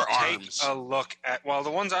legs or arms. Take a look at, the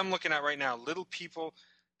ones I'm looking at right now, Little People,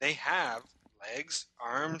 they have legs,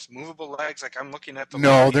 arms, movable legs. Like I'm looking at the.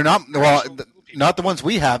 No, they're not. Well, actual little people. not the ones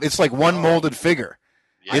we have. It's like one molded figure.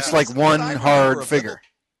 Yeah. It's like one hard figure.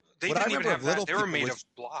 They What I didn't even remember have of that. They Little were made People of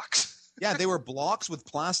blocks. Yeah, they were blocks with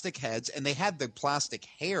plastic heads, and they had the plastic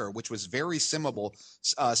hair, which was very similar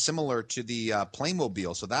to the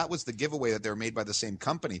Playmobil. So that was the giveaway that they were made by the same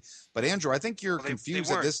company. But Andrew, I think you're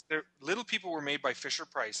confused at this. Little People were made by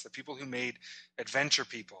Fisher-Price, the people who made Adventure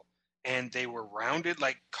People, and they were rounded,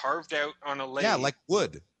 like carved out on a lathe. Yeah, like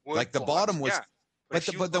wood. Like the blocks. bottom was. Yeah.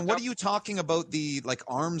 But then what are you talking about? The like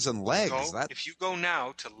arms and legs? If you go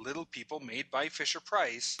now to Little People made by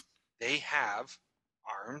Fisher-Price, they have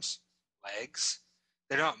arms, legs.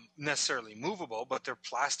 They're not necessarily movable, but they're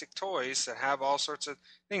plastic toys that have all sorts of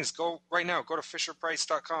things. Go right now. Go to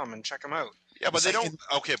FisherPrice.com and check them out. Yeah, but they don't.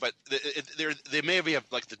 Okay, but they may have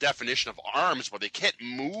like the definition of arms, but they can't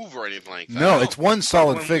move or anything like that. No, it's one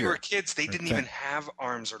solid when figure. we were kids, they didn't even have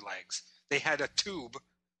arms or legs. They had a tube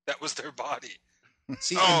that was their body.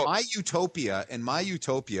 See, in my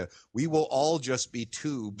utopia, we will all just be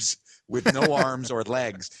tubes with no arms or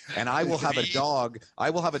legs, and I will have a dog. I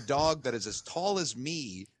will have a dog that is as tall as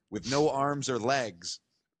me with no arms or legs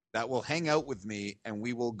that will hang out with me, and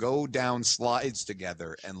we will go down slides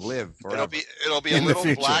together and live forever. It'll be a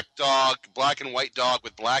little black dog, black and white dog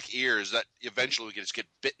with black ears that eventually we can just get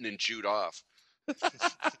bitten and chewed off.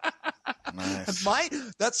 Nice.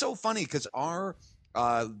 That's so funny because our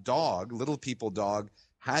dog, Little People dog,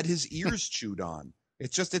 had his ears chewed on.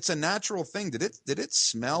 It's a natural thing. Did it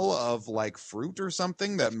smell of like fruit or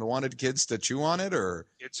something that wanted kids to chew on it, or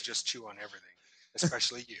kids just chew on everything,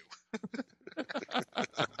 especially you.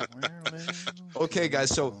 Okay, guys.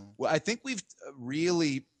 So I think we've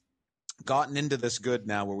really gotten into this good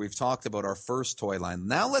now, where we've talked about our first toy line.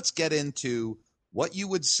 Now let's get into what you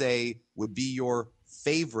would say would be your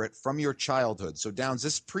favorite from your childhood. So Downs,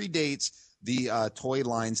 this predates the toy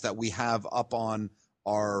lines that we have up on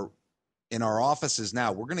in our offices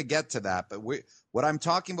now. We're going to get to that, but what I'm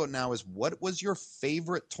talking about now is what was your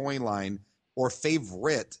favorite toy line or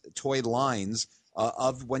favorite toy lines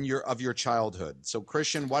of your childhood? So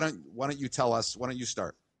Christian, why don't you tell us? Why don't you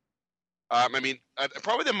start?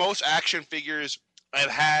 Probably the most action figures I've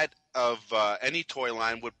had of any toy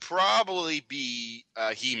line would probably be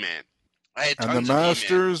He-Man. I had tons and the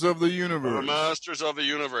Masters of the Universe. The Masters of the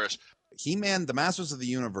Universe. He-Man, the Masters of the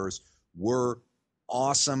Universe were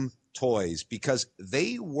awesome toys because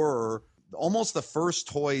they were almost the first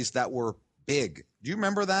toys that were big. Do you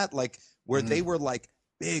remember that? Like where they were like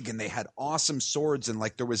big and they had awesome swords and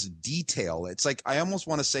like there was detail. It's like I almost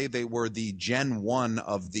want to say they were the Gen 1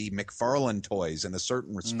 of the McFarlane toys in a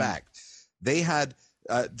certain respect. They had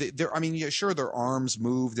sure their arms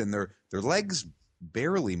moved and their legs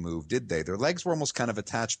barely moved, did they? Their legs were almost kind of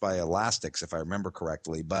attached by elastics, if I remember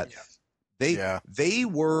correctly. But they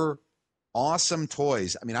were awesome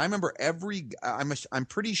toys. I mean, I remember I'm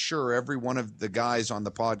pretty sure every one of the guys on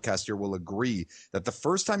the podcast here will agree that the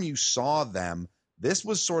first time you saw them, this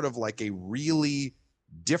was sort of like a really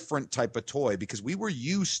different type of toy because we were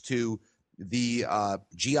used to the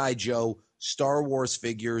G.I. Joe, Star Wars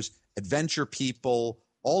figures, Adventure People,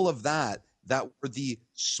 all of that were the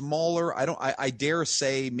smaller, I dare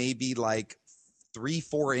say maybe like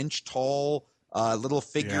 3-4 inch tall little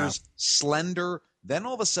figures, slender. Then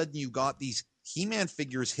all of a sudden you got these He-Man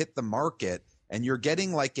figures hit the market and you're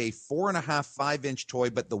getting like a 4.5-5 inch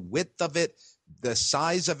toy, but the width of it, the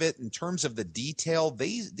size of it, in terms of the detail,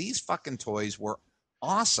 these fucking toys were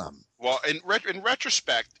awesome. Well, in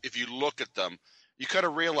retrospect, if you look at them, you kind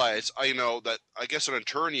of realize, that I guess in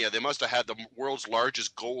Eternia, they must have had the world's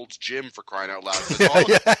largest Gold's Gym for crying out loud.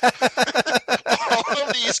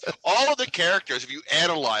 All of the characters, if you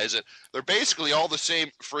analyze it, they're basically all the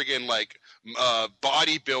same friggin' like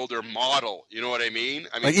bodybuilder model. You know what I mean?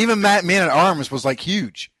 Like even Man at Arms was like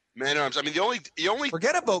huge. Man at Arms. I mean, the only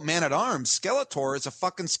forget about Man at Arms. Skeletor is a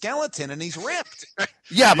fucking skeleton and he's ripped.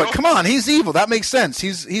 Yeah, but come on, he's evil. That makes sense.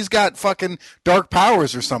 He's got fucking dark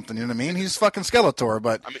powers or something. You know what I mean? He's fucking Skeletor.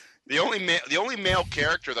 But I mean, the only male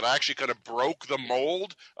character that actually kind of broke the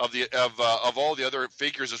mold of all the other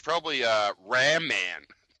figures is probably Ram Man.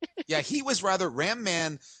 Yeah, he was rather Ram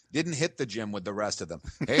Man. Didn't hit the gym with the rest of them.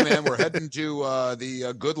 Hey man, we're heading to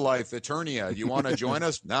the Good Life Eternia. You want to join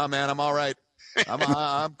us? Nah, man, I'm all right.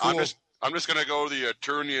 I'm cool. I'm just gonna go to the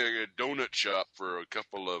Eternia donut shop for a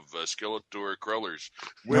couple of Skeletor crullers.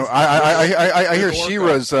 No, I hear with Orca.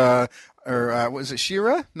 She-Ra's, was it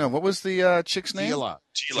She-Ra? No, what was the chick's name? Tila.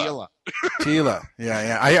 Tila.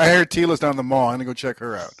 Yeah. I heard Tila's down the mall. I'm gonna go check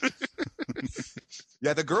her out.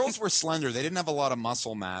 Yeah, the girls were slender. They didn't have a lot of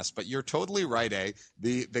muscle mass, but you're totally right, eh?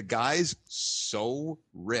 The guys so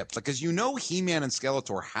ripped. Like, because He-Man and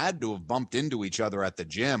Skeletor had to have bumped into each other at the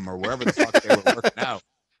gym or wherever the fuck they were working out.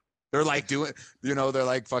 They're like doing, they're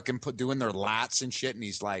like fucking doing their lats and shit. And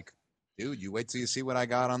he's like, dude, you wait till you see what I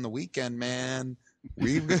got on the weekend, man.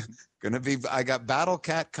 I got Battle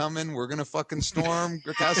Cat coming. We're going to fucking storm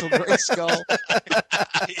Castle Grayskull.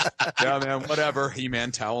 Yeah, man, whatever.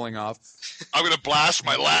 He-Man toweling off. I'm going to blast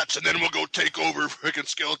my lats, and then we'll go take over freaking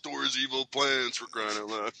Skeletor's evil plans for crying out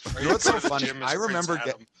loud. You know what's so funny?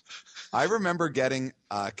 I remember getting,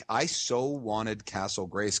 I so wanted Castle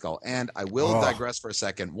Grayskull. And I will digress for a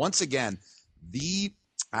second. Once again, the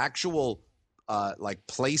actual like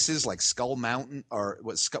places like Skull Mountain, or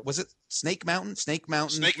was it Snake Mountain? Snake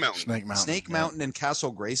Mountain and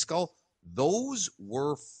Castle Grayskull. Those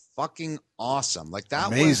were fucking awesome. Like that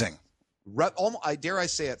amazing. I dare I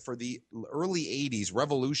say it, for the early 80s,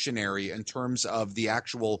 revolutionary in terms of the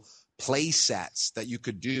actual play sets that you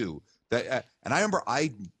could do. And I remember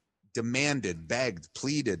I demanded, begged,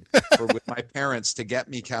 pleaded with my parents to get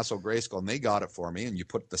me Castle Grayskull, and they got it for me. And you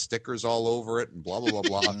put the stickers all over it and blah, blah,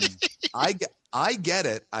 blah, blah. I get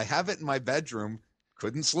it. I have it in my bedroom.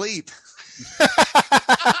 Couldn't sleep.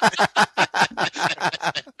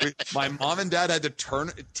 My mom and dad had to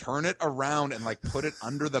turn it around and like put it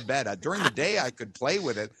under the bed. During the day, I could play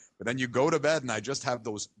with it, but then you go to bed and I just have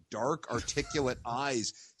those dark, articulate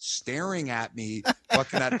eyes staring at me.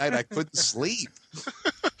 Fucking at night, I couldn't sleep.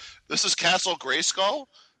 This is Castle Grayskull?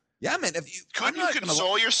 Yeah, man. Couldn't you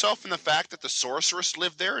console yourself in the fact that the sorceress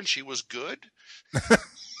lived there and she was good?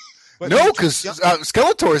 No, because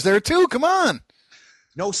Skeletor's there too. Come on.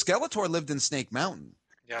 No, Skeletor lived in Snake Mountain.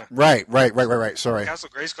 Yeah. Right. Sorry. Castle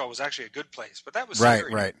Grayskull was actually a good place, but that was right.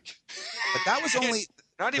 scary. Right. But that was only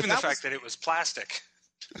not even the fact that it was plastic.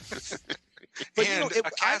 But and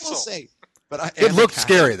a castle. I will say, it looked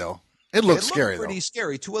scary though. It looked scary. Pretty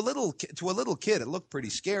scary to a little kid. It looked pretty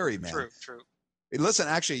scary, man. True. Hey, listen,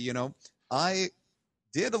 actually, I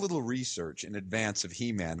did a little research in advance of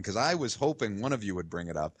He-Man because I was hoping one of you would bring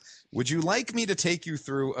it up. Would you like me to take you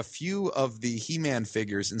through a few of the He-Man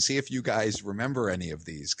figures and see if you guys remember any of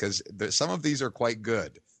these? Because some of these are quite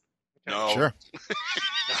good. No. Sure.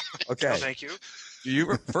 Okay. No, thank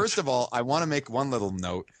you. First of all, I want to make one little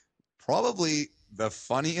note. Probably the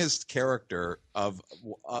funniest character of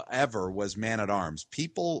ever was Man-at-Arms.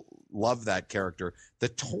 People love that character. The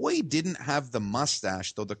toy didn't have the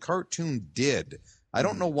mustache, though the cartoon did. I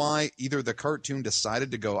don't know why either the cartoon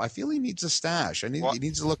decided to go, I feel he needs a stash. He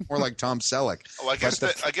needs to look more like Tom Selleck. Oh, I guess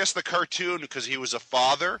the cartoon, because he was a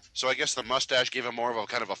father, so I guess the mustache gave him more of a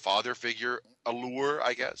kind of a father figure allure,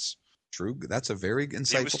 I guess. True. That's a very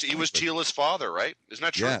insightful He was Teela's father, right? Isn't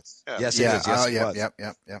that true? Yes. Yeah. Yes, it is. Yes, it was.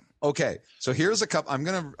 Yep. Okay, so here's a couple. I'm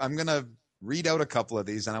gonna read out a couple of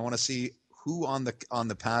these, and I want to see who on the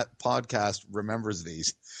podcast remembers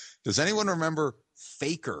these. Does anyone remember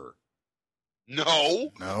Faker?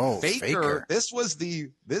 No. Faker. This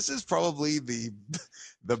is probably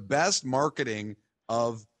the best marketing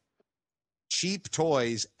of cheap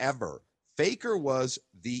toys ever. Faker was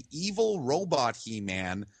the evil robot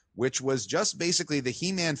He-Man, which was just basically the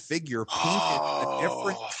He-Man figure painted a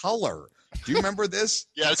different color. Do you remember this?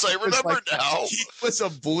 Yes, I remember now. He was a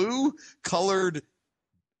blue-colored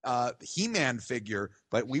He-Man figure,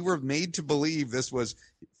 but we were made to believe this was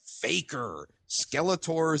Faker,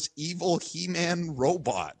 Skeletor's evil He-Man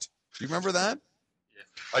robot. Do you remember that? Yeah,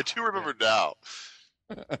 I do remember now.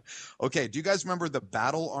 Okay, do you guys remember the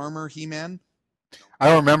battle armor He-Man? I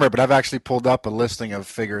don't remember, but I've actually pulled up a listing of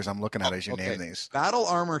figures I'm looking at as you name these. Battle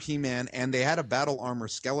armor He-Man, and they had a battle armor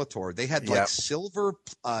Skeletor. They had like silver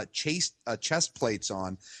chest plates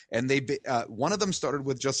on, and they one of them started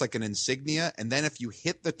with just like an insignia, and then if you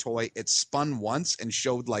hit the toy, it spun once and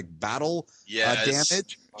showed like battle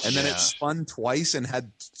damage, and then it spun twice and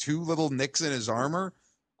had two little nicks in his armor.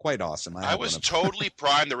 Quite awesome. I was totally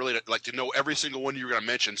primed to really to know every single one you were going to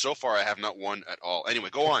mention. So far, I have not one at all. Anyway,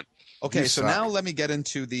 go on. Okay, so now let me get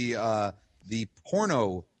into the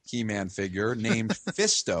porno He-Man figure named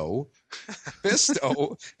Fisto.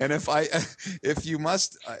 Fisto, and if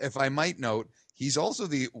I might note, he's also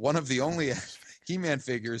one of the only He-Man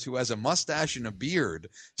figures who has a mustache and a beard.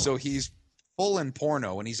 So he's full in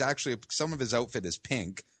porno, and he's actually some of his outfit is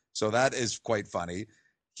pink. So that is quite funny.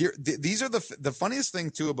 These are the funniest thing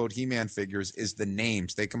too about He-Man figures is the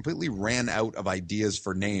names. They completely ran out of ideas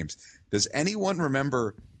for names. Does anyone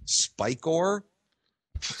remember Spike-Or?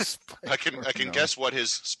 I can guess what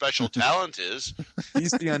his special talent is.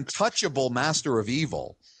 He's the untouchable master of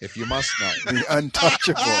evil, if you must know. The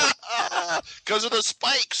untouchable. Because of the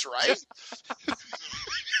spikes, right?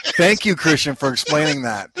 Thank you, Christian, for explaining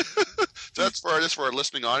that. That's for our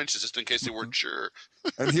listening audiences, just in case they weren't sure.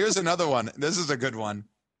 And here's another one. This is a good one.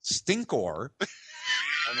 Stinkor.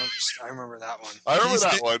 I remember that one. I remember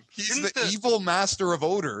that one. He's the evil master of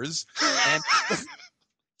odors, and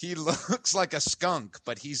he looks like a skunk,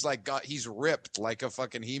 but he's ripped like a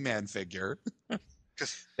fucking He-Man figure.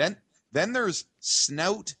 Then there's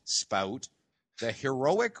Snout Spout, the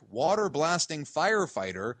heroic water blasting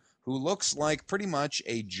firefighter who looks like pretty much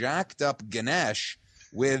a jacked up Ganesh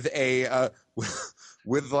with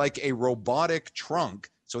with like a robotic trunk.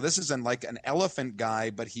 So this is an elephant guy,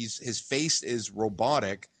 but his face is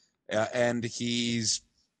robotic, and he's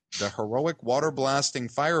the heroic water blasting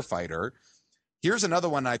firefighter. Here's another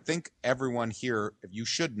one. I think everyone here, you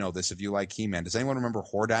should know this if you like He-Man. Does anyone remember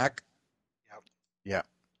Hordak? Yep. Yeah.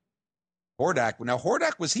 Hordak. Now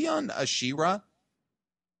Hordak, was he on She-Ra?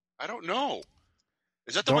 I don't know.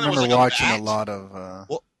 Is that the Don't one that was remember like watching a bat? a lot of.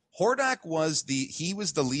 Well, Hordak was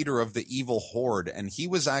the leader of the evil horde, and he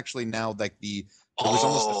was actually now like there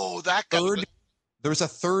was a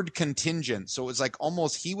third contingent, so it was like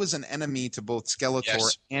almost he was an enemy to both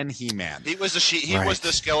Skeletor and He-Man. He was the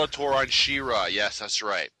Skeletor on She-Ra. Yes, that's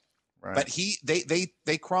right. But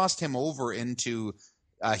they crossed him over into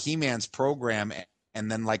He-Man's program,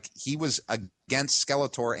 and then like he was against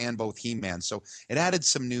Skeletor and both He-Man, so it added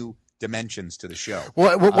some new dimensions to the show.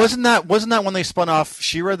 Well, wasn't that when they spun off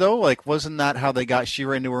She-Ra though? Like, wasn't that how they got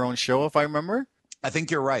She-Ra into her own show? If I remember, I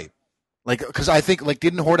think you're right. Like, because I think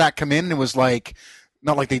didn't Hordak come in and it was like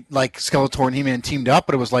not like Skeletor and He-Man teamed up,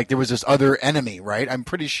 but it was like there was this other enemy, right? I'm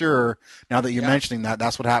pretty sure now that you're mentioning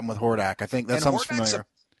that's what happened with Hordak. I think that sounds familiar.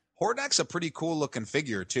 Hordak's a pretty cool looking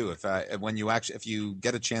figure too. If you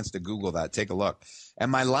get a chance to Google that, take a look.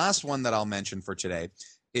 And my last one that I'll mention for today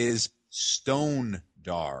is Stone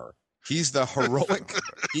Dar. He's the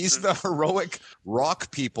heroic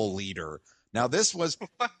rock people leader. Now this is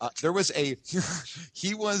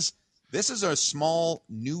a small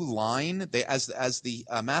new line. As the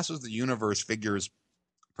Masters of the Universe figures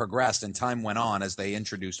progressed and time went on, as they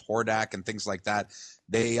introduced Hordak and things like that,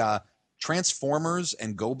 Transformers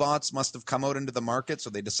and GoBots must have come out into the market, so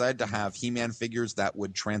they decided to have He-Man figures that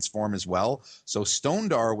would transform as well. So Stone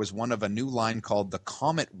Dar was one of a new line called the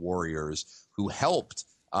Comet Warriors who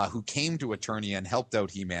came to Eternia and helped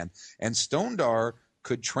out He-Man. And Stone Dar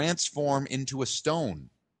could transform into a stone.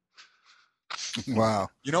 Wow.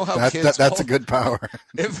 You know how that's a good power.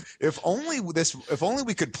 If only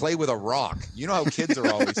we could play with a rock. You know how kids are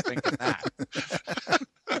always thinking that.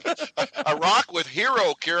 A rock with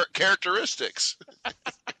hero characteristics.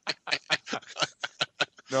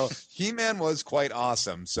 No, He-Man was quite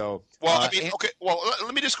awesome. So, let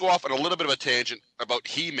me just go off on a little bit of a tangent about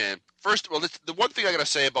He-Man. First of all, the one thing I got to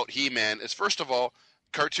say about He-Man is, first of all,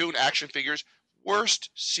 cartoon action figures, worst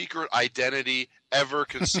secret identity ever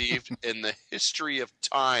conceived in the history of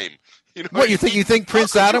time. You know what you think? You think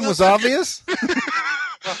Prince Adam was obvious?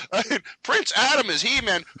 Prince Adam is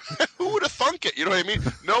He-Man. Who would have thunk it? You know what I mean?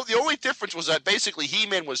 No, the only difference was that basically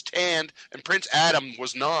He-Man was tanned and Prince Adam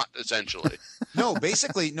was not, essentially. No,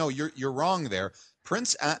 basically, no, you're wrong there.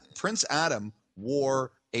 Prince Adam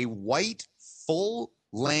wore a white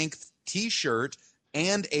full-length T-shirt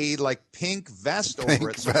and a pink vest over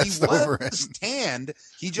it. So he was tanned.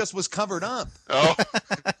 He just was covered up. Oh,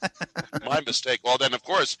 my mistake. Well, then, of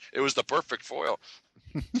course, it was the perfect foil.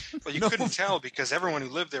 Well, you couldn't tell because everyone who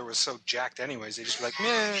lived there was so jacked anyways. They just were like,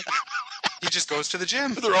 meh. He just goes to the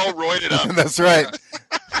gym. They're all roided up. That's right.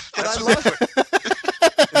 But I love it.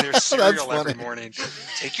 And their cereal every morning.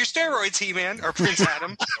 Take your steroids, He-Man, or Prince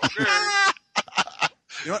Adam. Okay.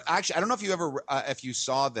 You know what? Actually, I don't know if you ever, if you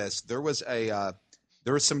saw this. There was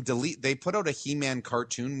some They put out a He-Man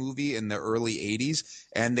cartoon movie in the early '80s,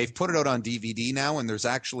 and they've put it out on DVD now. And there's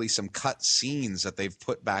actually some cut scenes that they've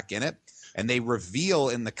put back in it. And they reveal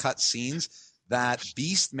in the cut scenes that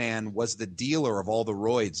Beastman was the dealer of all the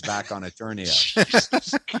roids back on Eternia.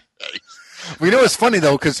 We know it's funny,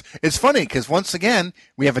 though, because once again,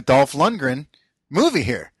 we have a Dolph Lundgren movie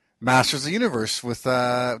here. Masters of the Universe with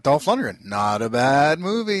Dolph Lundgren. Not a bad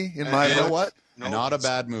movie in my book. You know what? No, not a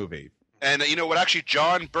bad movie. And you know what? Actually,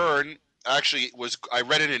 John Byrne I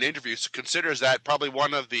read in an interview, considers that probably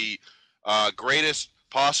one of the greatest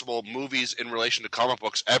possible movies in relation to comic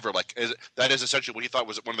books ever. That is essentially what he thought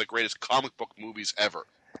was one of the greatest comic book movies ever.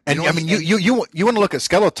 And You know, I mean, you want to look at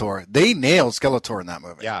Skeletor. They nailed Skeletor in that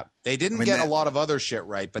movie. Yeah, they didn't get a lot of other shit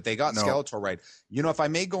right, but they got Skeletor right. You know, if I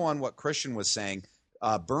may go on what Christian was saying,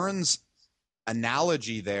 Burns'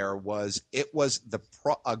 analogy there was it was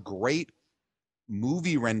a great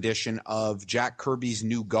movie rendition of Jack Kirby's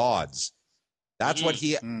New Gods. That's what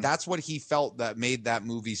he felt that made that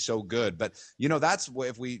movie so good. But you know, that's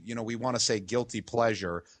if we want to say guilty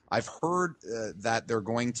pleasure. I've heard that they're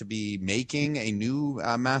going to be making a new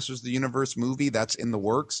Masters of the Universe movie that's in the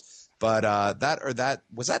works. But that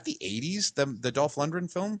was that the 80s, the Dolph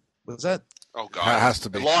Lundgren film? Was that? Oh God, it has to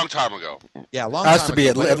be a long time ago. Yeah, it has to be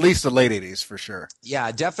at least the late 80s for sure.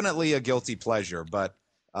 Yeah, definitely a guilty pleasure. But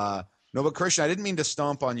no, but Christian, I didn't mean to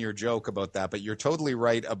stomp on your joke about that, but you're totally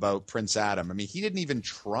right about Prince Adam. I mean, he didn't even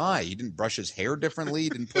try. He didn't brush his hair differently. He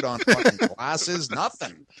didn't put on fucking glasses.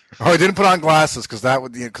 Nothing. Oh, he didn't put on glasses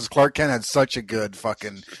because Clark Kent had such a good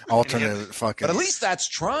fucking alternate fucking. But at least that's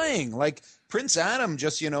trying. Like Prince Adam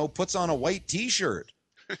just puts on a white T-shirt.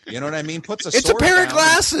 You know what I mean? Puts a. It's a pair of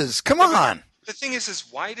glasses. Come on. The thing is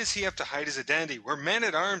why does he have to hide his identity? Where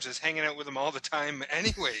Man-at-Arms is hanging out with him all the time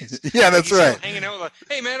anyways. Yeah, that's right. Hanging out with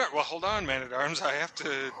hey, well, hold on, Man-at-Arms. I have to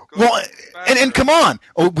go. Well, and come on.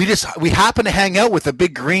 Oh, we happen to hang out with a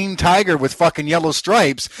big green tiger with fucking yellow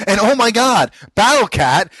stripes. And oh my God, Battle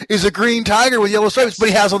Cat is a green tiger with yellow stripes, but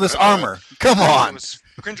he has all this armor. Come on.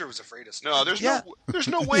 Cringer was afraid of No, there's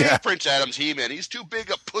no way Prince Adam's He-Man. He's too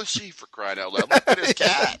big a pussy for crying out loud. Look at his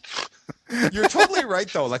cat. You're totally right,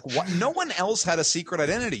 though. Like, no one else had a secret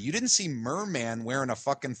identity. You didn't see Merman wearing a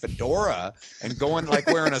fucking fedora and going like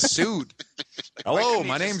wearing a suit. Hello,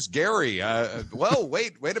 my name's Gary. Well,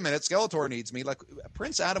 wait a minute. Skeletor needs me. Like,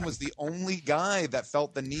 Prince Adam was the only guy that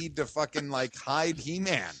felt the need to fucking like hide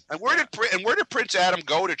He-Man. And where did Prince Adam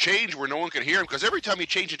go to change where no one could hear him? Because every time he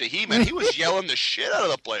changed it to He-Man, he was yelling the shit out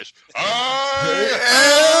of the place.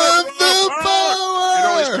 I am the power. You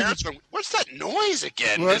know, his parents going, "What's that noise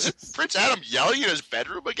again? Is it Prince Adam yelling in his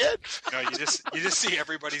bedroom again?" No, you just see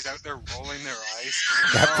everybody's out there rolling their eyes.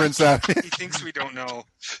 That Prince Adam. He thinks we don't know.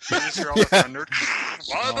 You just hear all the thunder.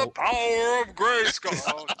 By the power of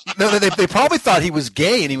Grayskull. No, they probably thought he was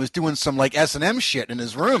gay and he was doing some like S&M shit in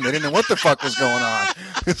his room. They didn't know what the fuck was going on.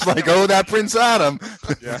 It's like, oh, that Prince Adam.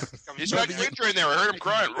 Yeah. He's got Ginger in there. I heard him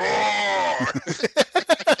crying. Roar!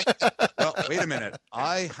 Well, wait a minute.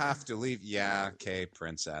 I have to leave. Yeah, okay,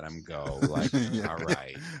 Prince Adam, go. Like, all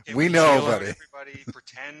right. We know, buddy. Everybody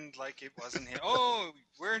pretend like it wasn't him. Oh,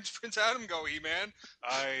 where did Prince Adam go, He-Man?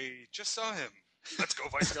 I just saw him. Let's go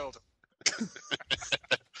fight Skeletor.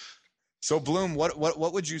 So, Bloom,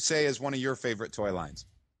 what would you say is one of your favorite toy lines?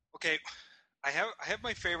 Okay, I have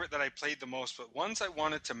my favorite that I played the most, but ones I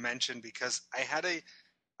wanted to mention because I had a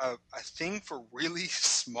thing for really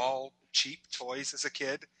small, cheap toys as a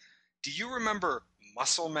kid. Do you remember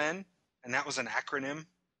Muscle Men? And that was an acronym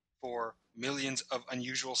for millions of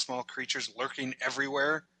unusual small creatures lurking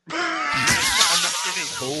everywhere. I'm not kidding.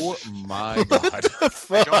 Oh my God! What the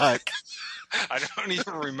fuck? I don't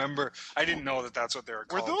even remember. I didn't know that's what they were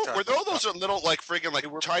called. Were those little like friggin' like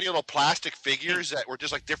tiny little plastic figures that were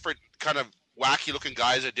just like different kind of wacky looking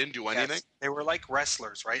guys that didn't do anything? Yes, they were like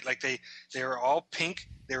wrestlers, right? Like they were all pink.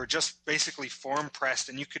 They were just basically form pressed,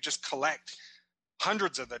 and you could just collect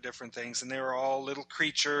hundreds of the different things, and they were all little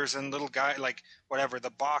creatures and little guy, like whatever.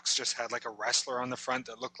 The box just had like a wrestler on the front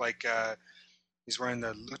that looked like he's wearing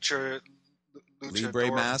the lucha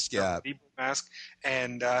Libre mask, yeah, Libre mask,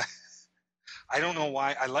 and I don't know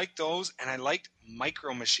why I liked those, and I liked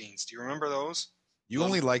Micro Machines. Do you remember those? You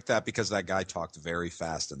only like that because that guy talked very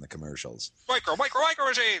fast in the commercials. Micro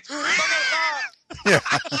Machines. Yeah.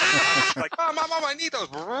 Like, Mom, I need those.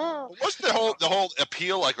 What's the whole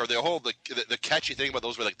appeal like, or the catchy thing about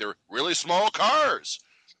those? Were like they're really small cars.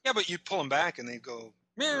 Yeah, but you'd pull them back and they'd go.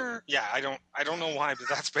 Mirror. Yeah, I don't know why, but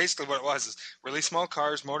that's basically what it was. Is really small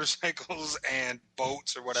cars, motorcycles, and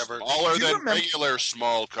boats or whatever. Smaller than regular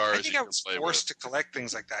small cars. I think I was forced to collect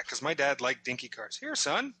things like that because my dad liked dinky cars. Here,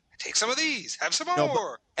 son, take some of these. Have some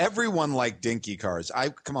more. Everyone liked dinky cars.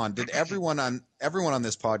 Come on, did everyone on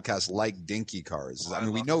this podcast like dinky cars? I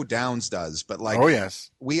mean, we know Downs does, but like, oh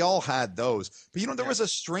yes, we all had those. But there was a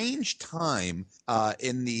strange time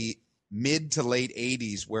in the mid to late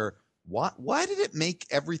 80s where. Why did it make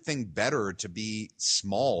everything better to be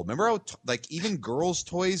small? Remember how like even girls'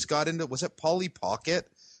 toys got into, was it Polly Pocket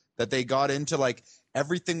that they got into, like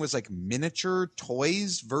everything was like miniature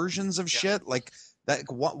toys versions of shit like that?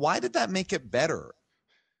 Why did that make it better?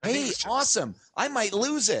 Hey, awesome! I might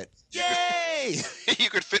lose it. Yay! You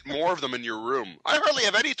could fit more of them in your room. I hardly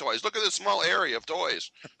have any toys. Look at this small area of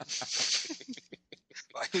toys.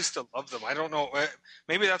 I used to love them. I don't know.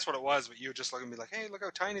 Maybe that's what it was, but you would just look at me like, hey, look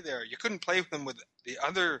how tiny they are. You couldn't play with them with the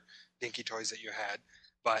other dinky toys that you had,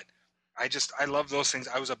 but I love those things.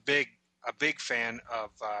 I was a big fan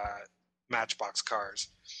of Matchbox cars.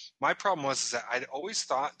 My problem was that I'd always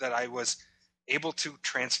thought that I was able to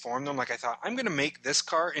transform them. Like I thought, I'm going to make this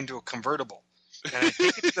car into a convertible. And I'd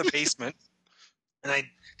take it to the basement, and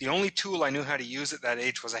the only tool I knew how to use at that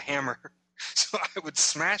age was a hammer. So I would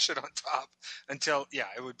smash it on top until,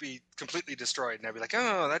 it would be completely destroyed. And I'd be like,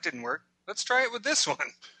 oh, that didn't work. Let's try it with this one.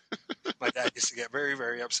 My dad used to get very,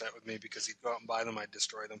 very upset with me because he'd go out and buy them. I'd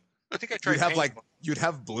destroy them. I think I tried you'd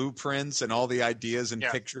have blueprints and all the ideas and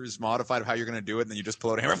pictures modified of how you're going to do it, and then you just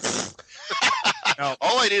pull out a hammer. No.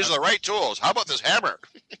 All I need is the right tools. How about this hammer?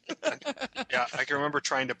 Yeah, I can remember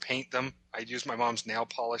trying to paint them. I'd use my mom's nail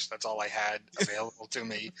polish. That's all I had available to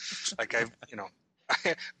me. Like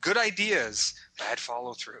good ideas, bad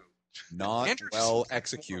follow through. Not well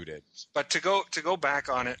executed. But to go back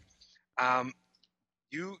on it,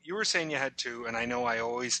 you were saying you had two, and I know I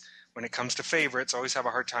always, when it comes to favorites, always have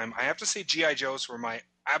a hard time. I have to say G.I. Joes were my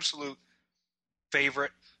absolute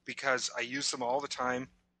favorite because I used them all the time,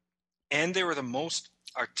 and they were the most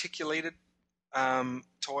articulated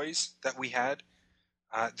toys that we had.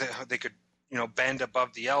 They could, bend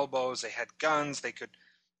above the elbows. They had guns. They could,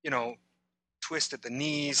 twist at the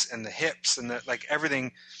knees and the hips, and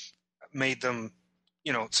everything made them,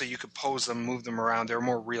 so you could pose them, move them around. They were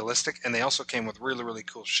more realistic, and they also came with really, really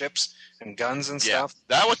cool ships and guns and stuff.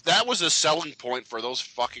 That was a selling point for those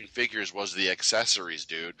fucking figures, was the accessories,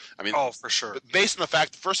 dude. I mean, oh, for sure. Based on the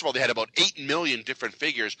fact, first of all, they had about 8 million different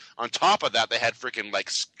figures. On top of that, they had freaking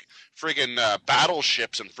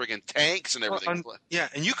battleships and freaking tanks and everything.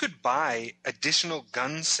 And you could buy additional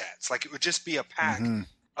gun sets. Like it would just be a pack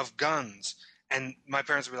of guns. And my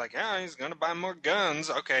parents would be like, yeah, he's going to buy more guns.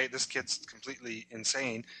 Okay, this kid's completely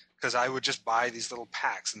insane. Because I would just buy these little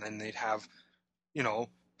packs, and then they'd have,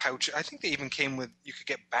 pouch. I think they even came with, you could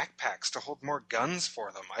get backpacks to hold more guns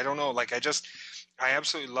for them. I don't know. I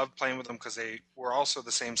absolutely loved playing with them because they were also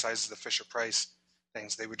the same size as the Fisher-Price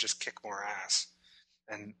things. They would just kick more ass.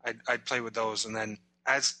 And I'd play with those. And then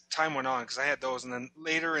as time went on, because I had those, and then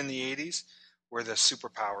later in the 80s were the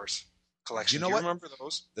Superpowers collection. Do you remember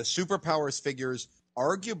those? The Superpowers figures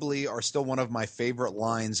arguably are still one of my favorite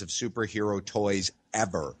lines of superhero toys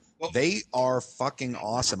ever. Well, they are fucking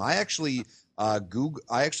awesome. I actually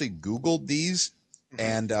Googled these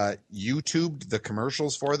and YouTubed the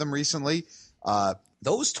commercials for them recently.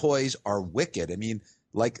 Those toys are wicked. I mean,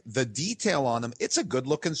 the detail on them, it's a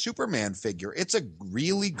good-looking Superman figure. It's a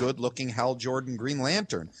really good-looking Hal Jordan Green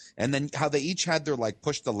Lantern. And then how they each had their,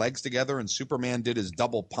 push the legs together, and Superman did his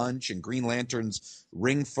double punch, and Green Lantern's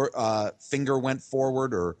finger went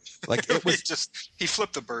forward, or, it was... he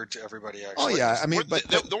flipped the bird to everybody, actually. Oh, yeah, I mean...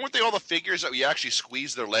 Weren't they all the figures that we actually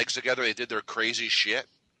squeezed their legs together? They did their crazy shit?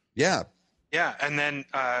 Yeah. Yeah, and then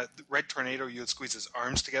Red Tornado, you would squeeze his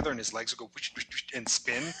arms together, and his legs would go and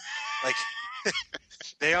spin.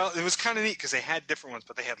 It was kind of neat because they had different ones,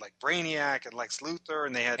 but they had Brainiac and Lex Luthor,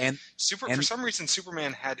 and they had for some reason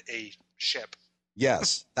Superman had a ship.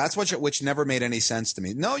 Yes, that's which never made any sense to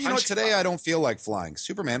me. No, you know what? Today I don't feel like flying.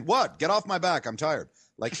 Superman, what? Get off my back! I'm tired.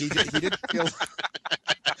 He didn't feel.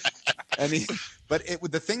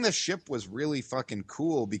 The thing, the ship was really fucking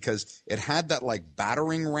cool because it had that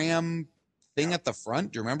battering ram thing at the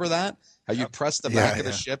front. Do you remember that? How you press the back of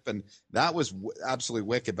the ship, and that was absolutely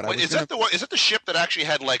wicked. But is that the ship that actually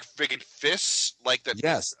had friggin' fists that?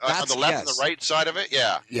 Yes, on the left and the right side of it.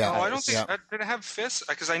 Yeah. Yeah. No, I don't think did it have fists?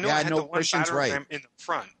 Because I know it had the one battering ram in the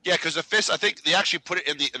front. Yeah, because the fists. I think they actually put it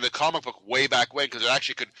in the comic book way back when, because it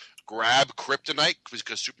actually could grab kryptonite,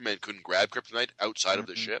 because Superman couldn't grab kryptonite outside of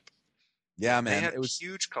the ship. Yeah, man, it was a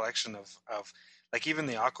huge collection of even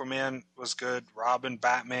the Aquaman was good. Robin,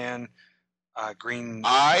 Batman. Green.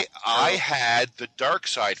 I had the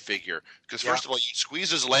Darkseid figure because first of all, you'd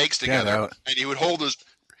squeeze his legs together and he would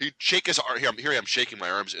he'd shake his arm. Here I am shaking my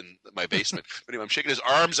arms in my basement. But anyway, I'm shaking his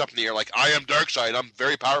arms up in the air like, I am Darkseid. I'm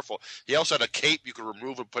very powerful. He also had a cape you could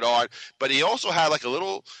remove and put on, but he also had a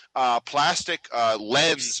little plastic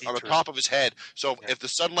lens on the top of his head. So if the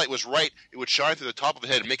sunlight was right, it would shine through the top of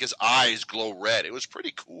his head and make his eyes glow red. It was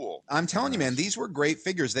pretty cool. I'm telling you, man, these were great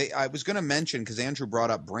figures. I was going to mention, because Andrew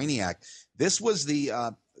brought up Brainiac. This was the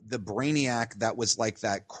Brainiac that was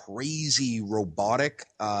that crazy robotic,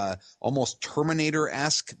 almost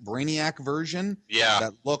Terminator-esque Brainiac version. Yeah.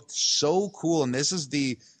 That looked so cool. And this is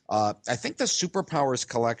I think the Superpowers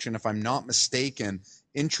collection, if I'm not mistaken,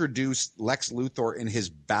 introduced Lex Luthor in his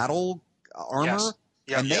battle armor.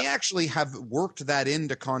 and they actually have worked that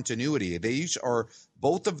into continuity. They each are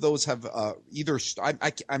both of those have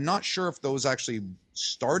I'm not sure if those actually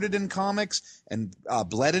started in comics and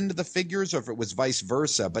bled into the figures, or if it was vice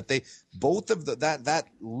versa. But they both of that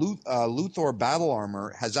Luthor battle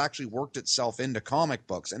armor has actually worked itself into comic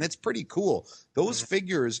books, and it's pretty cool. Those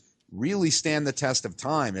figures really stand the test of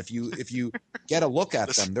time. If you get a look at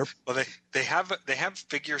them, they have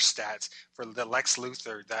figure stats for the Lex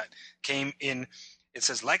Luthor that came in. It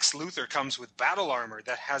says Lex Luthor comes with battle armor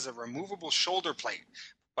that has a removable shoulder plate.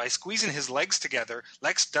 By squeezing his legs together,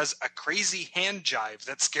 Lex does a crazy hand jive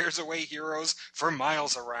that scares away heroes for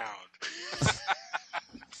miles around.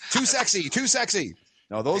 Too sexy.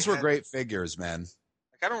 No, those were great figures, man.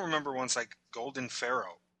 Like, I don't remember once, like Golden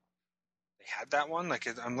Pharaoh. They had that one. Like,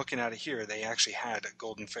 I'm looking at it here. They actually had a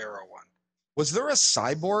Golden Pharaoh one. Was there a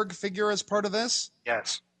Cyborg figure as part of this?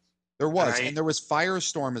 Yes. There was, and there was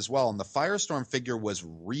Firestorm as well, and the Firestorm figure was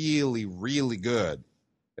really, really good,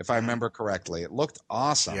 if I remember correctly. It looked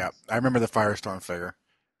awesome. Yeah, I remember the Firestorm figure.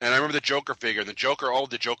 And I remember the Joker figure. All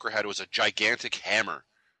the Joker had was a gigantic hammer.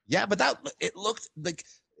 Yeah, but it looked like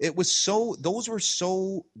it was those were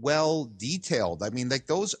so well detailed. I mean, like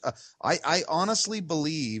those, I honestly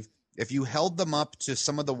believe if you held them up to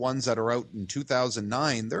some of the ones that are out in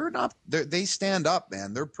 2009, they stand up,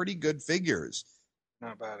 man. They're pretty good figures.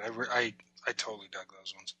 Not bad. I totally dug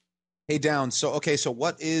those ones. Hey, Down. So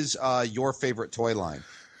what is your favorite toy line?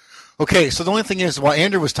 Okay, so the only thing is, while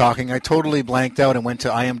Andrew was talking, I totally blanked out and went to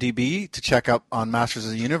IMDb to check up on Masters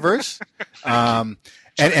of the Universe, and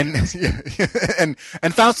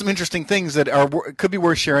found some interesting things that could be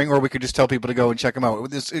worth sharing, or we could just tell people to go and check them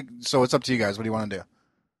out. So it's up to you guys. What do you want to do?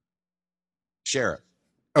 Share it.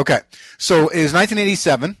 Okay, so it was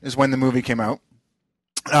 1987 is when the movie came out.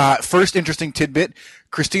 First interesting tidbit,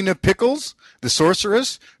 Christina Pickles, the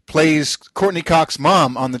sorceress, plays Courtney Cox's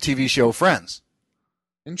mom on the TV show Friends.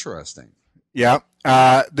 Interesting. Yeah.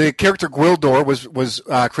 The character Gwildor was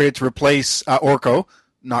created to replace Orko.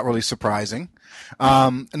 Not really surprising.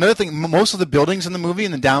 Another thing, most of the buildings in the movie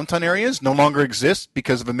in the downtown areas no longer exist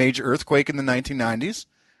because of a major earthquake in the 1990s.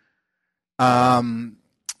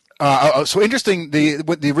 So interesting.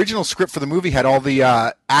 The original script for the movie had all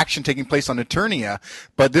the action taking place on Eternia,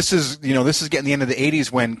 but this is getting the end of the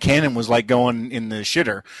 80s when canon was like going in the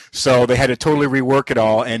shitter. So they had to totally rework it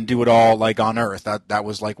all and do it all like on Earth. That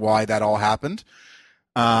was like why that all happened.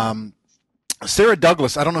 Sarah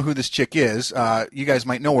Douglas, I don't know who this chick is. You guys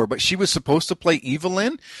might know her, but she was supposed to play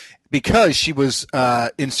Evelyn because she was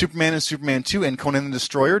in Superman and Superman 2 and Conan the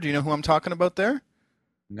Destroyer. Do you know who I'm talking about there?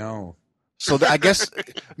 No. So I guess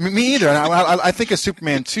me either. I think of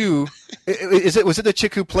Superman 2. Was it the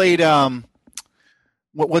chick who played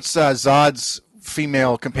what's Zod's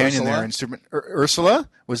female companion Ursula? there in Superman? Ursula?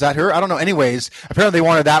 Was that her? I don't know. Anyways, apparently they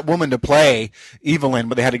wanted that woman to play Evelyn,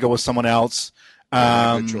 but they had to go with someone else.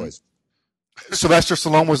 Good choice. Sylvester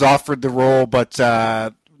Stallone was offered the role, but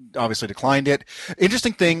obviously declined it.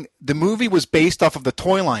 Interesting thing, the movie was based off of the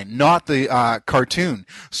toy line, not the cartoon.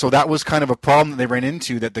 So that was kind of a problem that they ran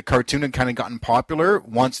into, that the cartoon had kind of gotten popular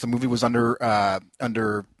once the movie was under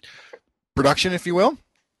production, if you will.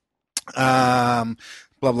 Blah,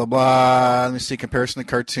 blah, blah. Let me see, comparison to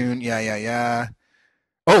cartoon. Yeah.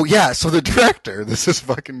 Oh, yeah, so the director, this is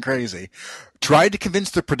fucking crazy, tried to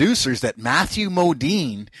convince the producers that Matthew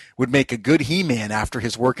Modine would make a good He-Man after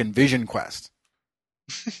his work in Vision Quest.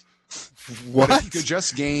 What? If you could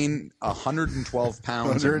just gain 112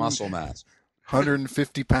 pounds of muscle mass.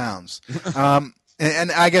 150 pounds.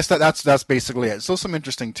 And I guess that's basically it. So some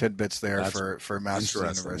interesting tidbits there for Masters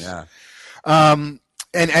of the Universe. Yeah.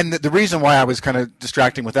 And the reason why I was kind of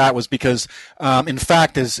distracting with that was because, in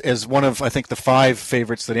fact, as one of, I think, the 5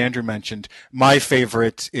 favorites that Andrew mentioned, my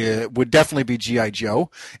favorite would definitely be G.I.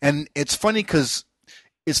 Joe. And it's funny because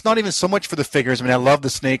it's not even so much for the figures. I mean, I love the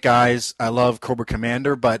Snake Eyes. I love Cobra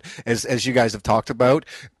Commander. But as you guys have talked about,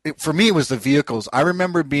 for me, it was the vehicles. I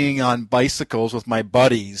remember being on bicycles with my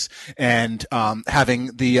buddies and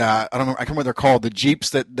having the, I can't remember what they're called, the Jeeps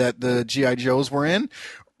that the G.I. Joes were in,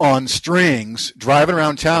 on strings, driving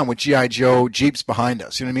around town with G.I. Joe Jeeps behind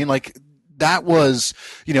us. You know what I mean? Like, that was,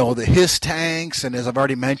 the HISS tanks, and as I've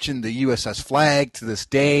already mentioned, the USS Flag to this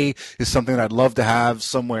day is something that I'd love to have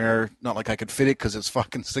somewhere. Not like I could fit it because it's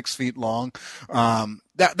fucking 6 feet long.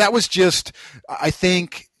 That was just, I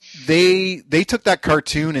think they took that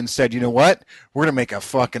cartoon and said, you know what? We're going to make a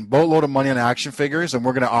fucking boatload of money on action figures, and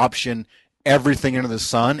we're going to option everything under the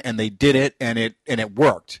sun, and they did it, and it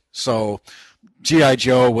worked. So G.I.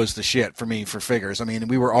 Joe was the shit for me for figures. I mean,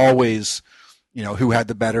 we were always, who had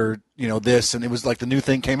the better, this, and it was like the new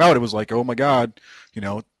thing came out. It was like, oh my God,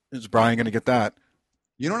 is Brian going to get that?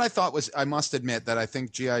 You know what I thought was, I must admit that I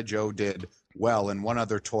think G.I. Joe did well in one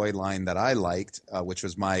other toy line that I liked, which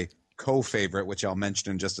was my co-favorite, which I'll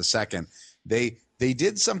mention in just a second. They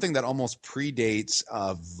did something that almost predates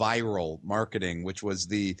viral marketing, which was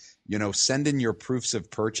the, send in your proofs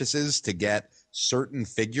of purchases to get certain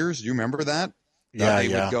figures. Do you remember that? Yeah, They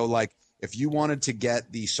would go like, if you wanted to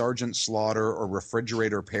get the Sergeant Slaughter or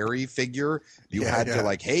Refrigerator Perry figure, you had to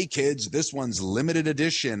like, hey kids, this one's limited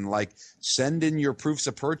edition. Like, send in your proofs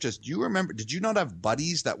of purchase. Do you remember? Did you not have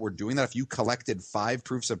buddies that were doing that? If you collected 5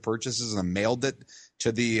 proofs of purchases and mailed it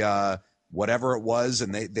to the whatever it was,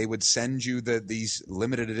 and they would send you these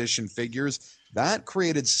limited edition figures, that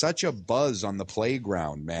created such a buzz on the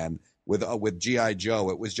playground, man. With G.I.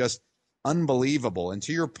 Joe, it was just unbelievable. And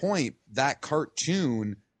to your point, that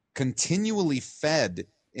cartoon continually fed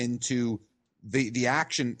into the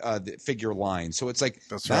action figure line. So it's like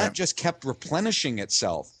that just kept replenishing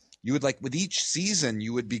itself. You would, like, with each season,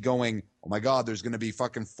 you would be going, oh my God, there's going to be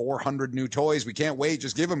fucking 400 new toys. We can't wait.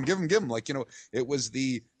 Just give them. Like, it was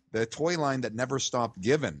the toy line that never stopped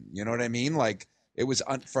giving. You know what I mean? Like, it was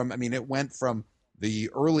it went from the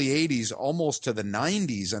early 80s almost to the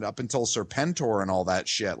 90s and up until Serpentor and all that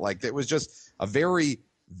shit. Like, it was just a very,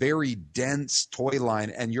 very dense toy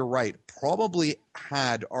line. And you're right, probably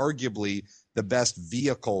had arguably the best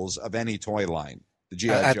vehicles of any toy line. The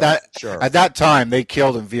G.I. Joe. At that time, they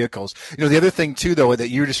killed in vehicles. The other thing too, though, that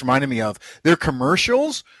you just reminded me of, their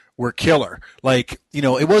commercials were killer. Like,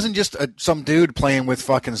 it wasn't just some dude playing with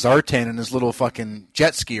fucking Zartan and his little fucking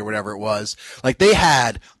jet ski or whatever it was. Like, they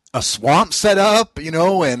had a swamp set up,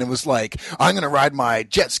 and it was like, I'm going to ride my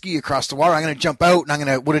jet ski across the water. I'm going to jump out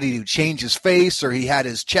and what did he do? Change his face, or he had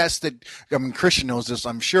his chest Christian knows this,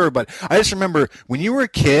 I'm sure. But I just remember when you were a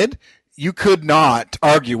kid, you could not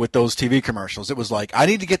argue with those TV commercials. It was like, I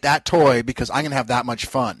need to get that toy because I'm going to have that much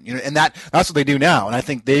fun. And that's what they do now. And I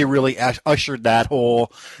think they really ushered that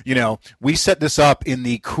whole, we set this up in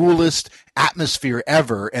the coolest atmosphere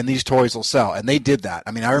ever and these toys will sell. And they did that.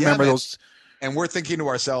 I mean, I remember those. And we're thinking to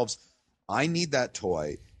ourselves, I need that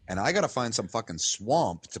toy, and I got to find some fucking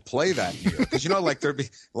swamp to play that in. Because, like, there'd be,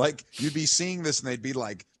 like, you'd be seeing this, and they'd be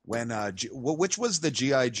like, when, which was the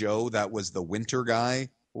G.I. Joe that was the winter guy?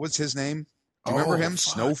 What was his name? Do you remember him?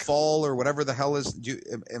 Fuck. Snowfall or whatever the hell is.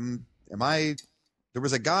 Am I? There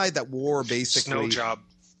was a guy that wore basically.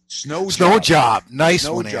 Snow Job. Nice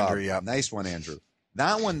one, Andrew. Yeah. Nice one, Andrew.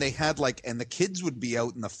 That one they had, like, and the kids would be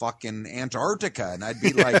out in the fucking Antarctica, and I'd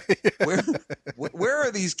be like, where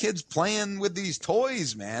are these kids playing with these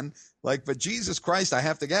toys, man? Like, but Jesus Christ, I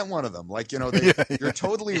have to get one of them. Like, you're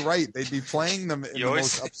totally right. They'd be playing them in the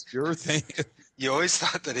most obscure thing. You always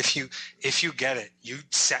thought that if you get it, you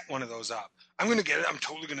set one of those up. I'm going to get it. I'm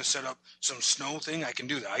totally going to set up some snow thing. I can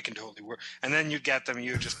do that. I can totally work. And then you get them and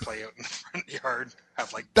you just play out in the front yard.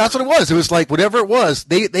 That's what it was. It was like whatever it was.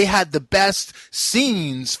 They had the best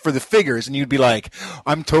scenes for the figures, and you'd be like,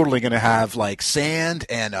 I'm totally going to have like sand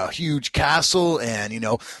and a huge castle, and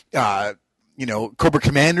Cobra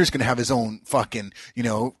Commander's going to have his own fucking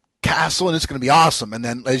castle, and it's going to be awesome. And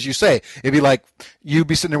then, as you say, it'd be like you'd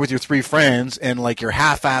be sitting there with your 3 friends and like your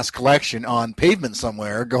half-ass collection on pavement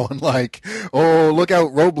somewhere, going like, "Oh, look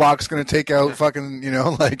out! Roblox going to take out fucking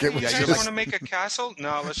like it was." You guys want to make a castle?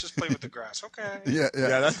 No, let's just play with the grass. Okay. Yeah,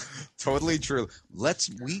 that's totally true.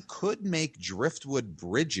 We could make driftwood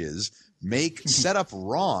bridges, set up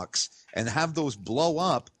rocks, and have those blow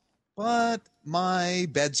up. But my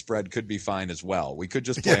bedspread could be fine as well. We could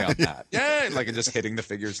just play on that. Yeah, like just hitting the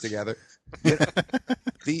figures together.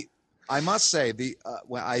 I must say,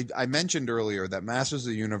 I mentioned earlier that Masters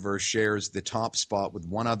of the Universe shares the top spot with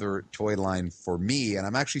one other toy line for me, and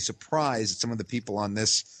I'm actually surprised that some of the people on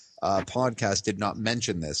this podcast did not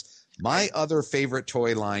mention this. My other favorite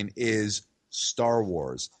toy line is Star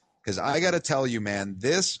Wars, because I got to tell you, man,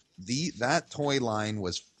 that toy line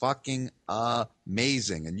was fucking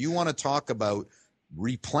amazing. And you want to talk about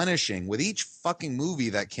replenishing with each fucking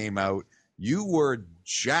movie that came out, you were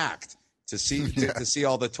jacked to see to see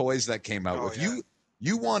all the toys that came out.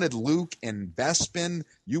 You wanted Luke in Bespin,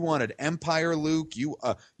 you wanted Empire Luke, you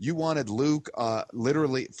wanted Luke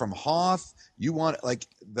literally from Hoth, you want like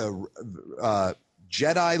the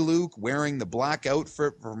Jedi Luke wearing the black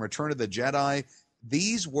outfit from Return of the Jedi.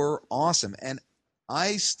 These were awesome. And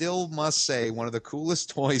I still must say one of the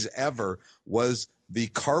coolest toys ever was the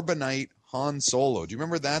Carbonite Han Solo. Do you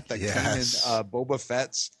remember that came in Boba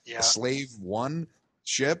Fett's Slave 1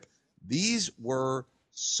 ship? These were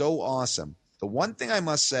so awesome. The one thing I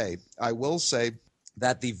will say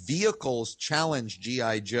that the vehicles challenged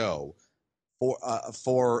G.I. Joe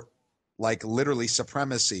for like literally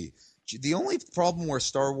supremacy. The only problem where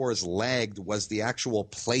Star Wars lagged was the actual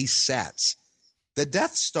play sets. The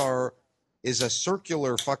Death Star is a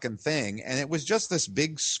circular fucking thing, and it was just this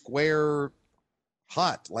big square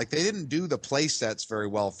hut. Like, they didn't do the play sets very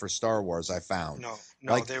well for Star Wars, I found. No,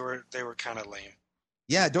 Like, they were kind of lame.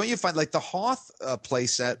 yeah, don't you find, like, the Hoth play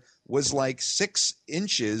set was like 6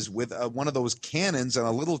 inches with one of those cannons and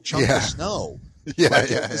a little chunk of snow.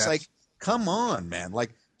 It's like, come on, man.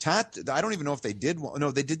 Like, I don't even know if they did one.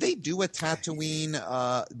 No, did they do a Tatooine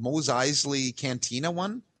Mos Eisley Cantina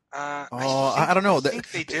one? I don't know. I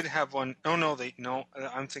think they did have one. I'm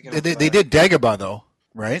thinking. They did Dagobah though,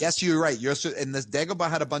 right? Yes, you're right. And this Dagobah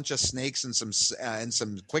had a bunch of snakes and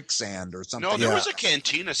some quicksand or something. No, there was a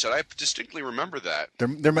cantina set. I distinctly remember that.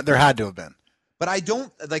 There had to have been. But I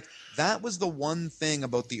don't like that was the one thing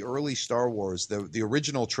about the early Star Wars, the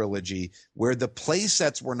original trilogy, where the play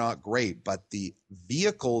sets were not great, but the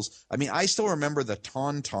vehicles. I mean, I still remember the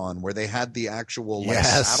Tauntaun where they had the actual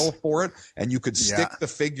saddle for it, and you could stick the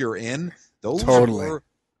figure in. Those were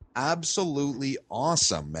absolutely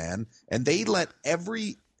awesome, man. And they let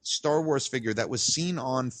every Star Wars figure that was seen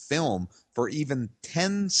on film for even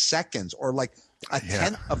 10 seconds or like a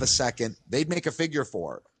tenth of a second, they'd make a figure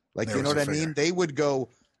for. Like, you know what I mean? They would go,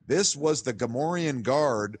 this was the Gamorrean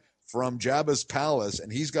guard from Jabba's palace,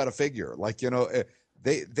 and he's got a figure. Like, you know,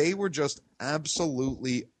 they were just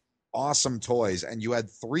absolutely awesome toys. And you had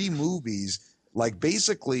 3 movies, like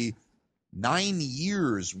basically 9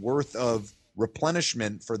 years worth of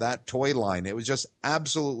replenishment for that toy line. It was just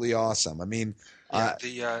absolutely awesome. I mean,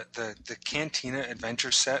 the Cantina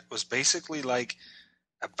Adventure set was basically like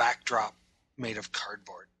a backdrop made of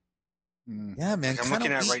cardboard. Yeah, man. Like I'm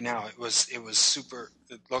looking at it right now. It was super.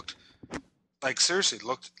 It looked like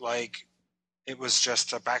it was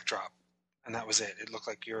just a backdrop, and that was it. It looked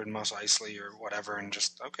like you're in Mos Eisley or whatever, and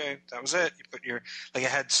just that was it. You put it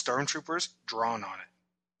had stormtroopers drawn on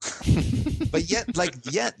it. But yet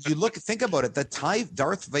you think about it. The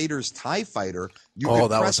Darth Vader's TIE fighter, you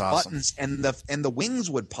could press buttons and the wings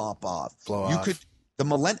would pop off.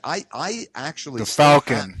 I actually the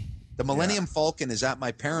Falcon. The Millennium Falcon is at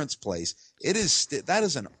my parents' place. That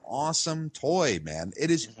is an awesome toy, man. It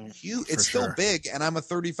is huge. It's still big, and I'm a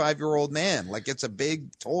 35-year-old man. Like, it's a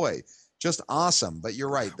big toy. Just awesome. But you're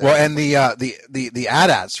right. Well, and the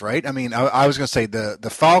AT-ATs, right? I mean, I was going to say the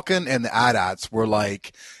Falcon and the AT-ATs were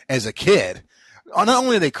like, as a kid, not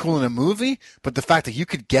only are they cool in a movie, but the fact that you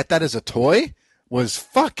could get that as a toy was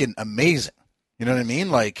fucking amazing. You know what I mean?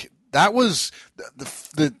 Like, that was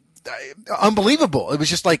the unbelievable. It was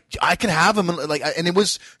just like, I can have them, like, and it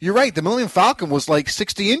was, you're right, the Millennium Falcon was like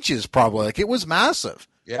 60 inches probably. Like, it was massive.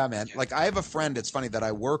 Yeah, man. Like, I have a friend, it's funny, that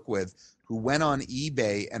I work with who went on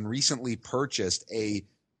eBay and recently purchased a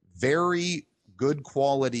very good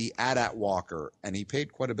quality AT-AT walker, and he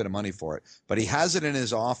paid quite a bit of money for it, but he has it in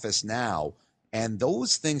his office now. And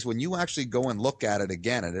those things, when you actually go and look at it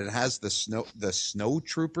again, and it has the snow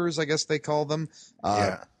troopers, I guess they call them.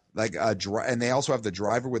 Like and they also have the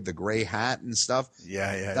driver with the gray hat and stuff.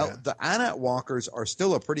 The AT-AT walkers are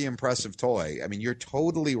still a pretty impressive toy. I mean, you're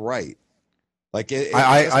totally right. Like the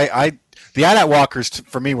AT-AT walkers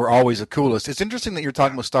for me were always the coolest. It's interesting that you're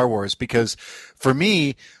talking about Star Wars because for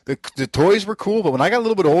me the toys were cool, but when I got a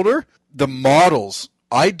little bit older, the models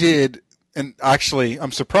I did, and actually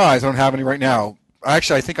I'm surprised I don't have any right now.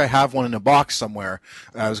 Actually, I think I have one in a box somewhere.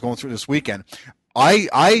 I was going through this weekend.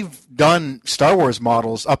 I've done Star Wars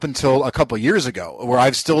models up until a couple of years ago, where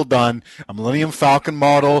I've still done a Millennium Falcon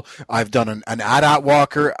model. I've done an AT-AT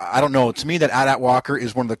walker. I don't know. To me, that AT-AT walker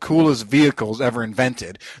is one of the coolest vehicles ever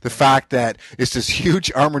invented. The fact that it's this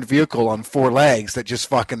huge armored vehicle on 4 legs that just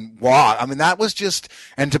fucking I mean, that was just,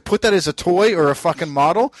 and to put that as a toy or a fucking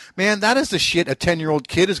model, man, that is the shit a 10-year-old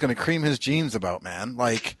kid is going to cream his jeans about, man.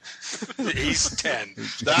 Like, he's 10.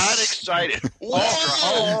 That excited.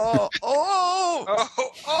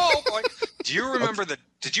 Oh boy! Do you remember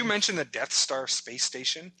did you mention the Death Star space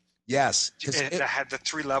station? Yes. It had the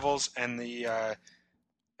 3 levels and the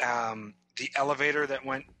elevator that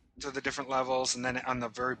went to the different levels, and then on the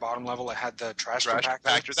very bottom level it had the trash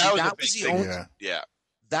compactor. That was the big thing.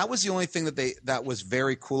 That was the only thing that was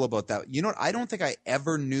very cool about that. You know what? I don't think I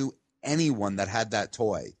ever knew anyone that had that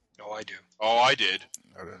toy. Oh, I do. Oh, I did.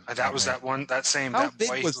 That was that one. That same. How that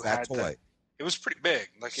big was that toy? It was pretty big.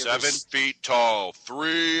 Like 7 feet tall,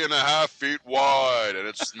 3.5 feet wide, and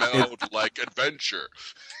it smelled like adventure.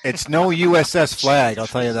 It's no USS Flag, I'll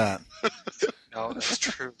tell you that. No, that's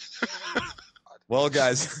true. Well,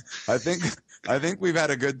 guys, I think we've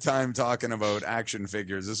had a good time talking about action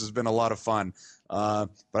figures. This has been a lot of fun. But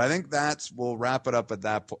I think we'll wrap it up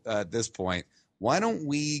at this point. Why don't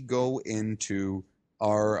we go into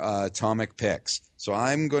our atomic picks. So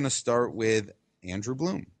I'm going to start with Andrew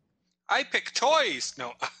Bloom. I pick toys.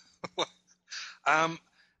 No.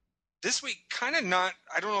 This week, kind of not,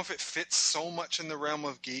 I don't know if it fits so much in the realm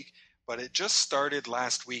of geek, but it just started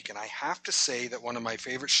last week, and I have to say that one of my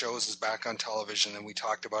favorite shows is back on television, and we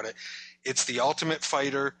talked about it. It's the Ultimate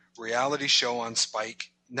Fighter reality show on Spike.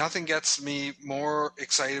 Nothing gets me more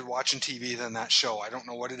excited watching TV than that show. I don't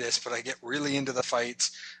know what it is, but I get really into the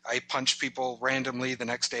fights. I punch people randomly the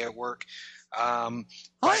next day at work. Hi,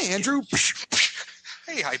 Andrew.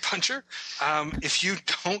 Hey, hi, puncher. If you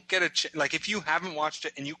don't get if you haven't watched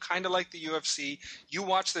it and you kind of like the UFC, you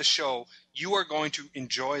watch this show, you are going to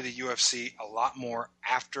enjoy the UFC a lot more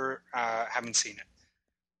after having seen it.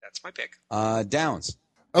 That's my pick. Downs.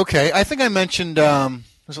 Okay, I think I mentioned,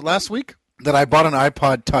 was it last week, that I bought an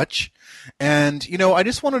iPod Touch. And, I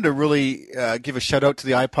just wanted to really give a shout out to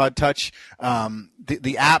the iPod Touch.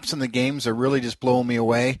 The apps and the games are really just blowing me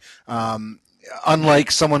away.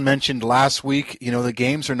 Unlike someone mentioned last week, the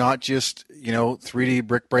games are not just, 3D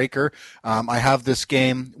Brick Breaker. I have this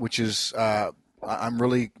game, which is I'm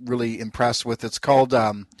really, really impressed with. It's called,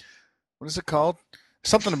 what is it called?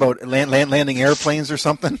 Something about landing airplanes or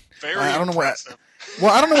something. I don't impressive. know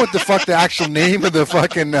I don't know what the fuck the actual name of the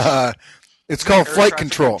fucking, it's called Flight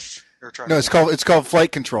Control. No, it's called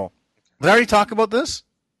Flight Control. Did I already talk about this?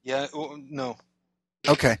 Yeah, well, no.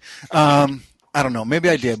 Okay. I don't know. Maybe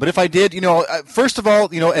I did. But if I did, first of all,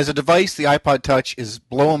 as a device, the iPod Touch is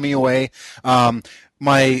blowing me away.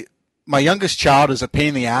 My youngest child is a pain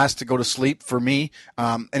in the ass to go to sleep for me.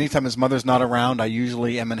 Anytime his mother's not around, I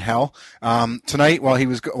usually am in hell. Tonight, while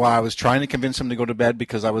I was trying to convince him to go to bed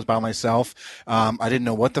because I was by myself, I didn't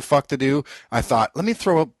know what the fuck to do. I thought, let me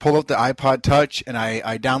pull out the iPod Touch, and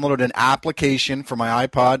I downloaded an application for my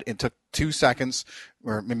iPod. It took 2 seconds,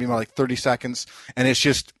 or maybe more like 30 seconds, and it's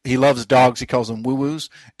just, he loves dogs. He calls them woo-woos,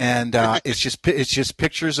 and it's just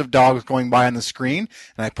pictures of dogs going by on the screen,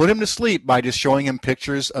 and I put him to sleep by just showing him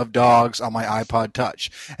pictures of dogs on my iPod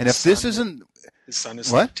Touch. And if this isn't... His son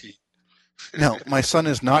is what? 13. No, my son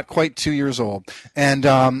is not quite 2 years old. And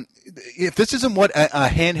if this isn't what a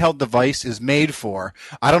handheld device is made for,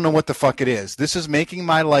 I don't know what the fuck it is. This is making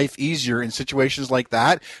my life easier in situations like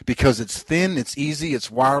that because it's thin, it's easy,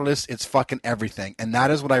 it's wireless, it's fucking everything. And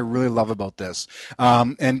that is what I really love about this.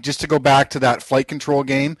 And just to go back to that flight control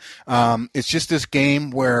game, it's just this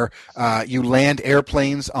game where you land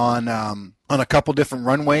airplanes on a couple different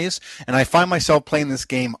runways, and I find myself playing this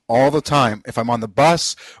game all the time. If I'm on the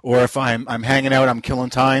bus or if I'm hanging out, I'm killing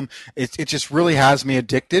time. It just really has me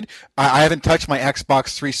addicted. I haven't touched my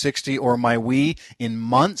Xbox 360 or my Wii in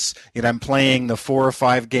months, yet I'm playing the 4 or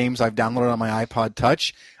 5 games I've downloaded on my iPod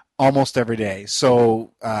Touch almost every day.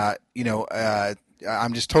 So, I'm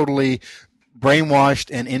just totally brainwashed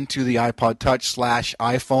and into the iPod Touch /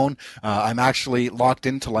 iPhone. I'm actually locked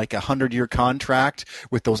into like a 100-year contract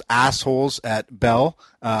with those assholes at Bell.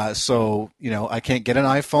 So, I can't get an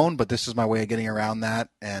iPhone, but this is my way of getting around that.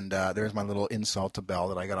 And there's my little insult to Bell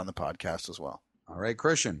that I got on the podcast as well. All right,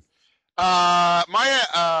 Christian.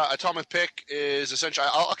 My atomic pick is essentially,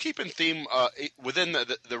 I'll keep in theme within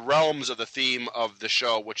the realms of the theme of the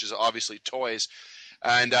show, which is obviously toys.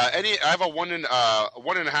 And I have a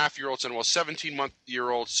 1.5-year-old son,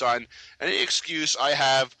 17-month-year-old son. Any excuse I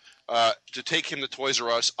have to take him to Toys R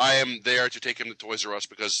Us, I am there to take him to Toys R Us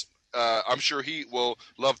because I'm sure he will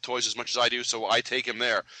love toys as much as I do, so I take him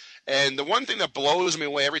there. And the one thing that blows me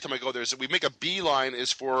away every time I go there is that we make a beeline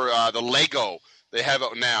is for the Lego they have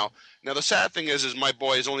out now. Now, the sad thing is my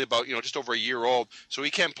boy is only about, just over a year old, so he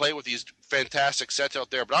can't play with these fantastic sets out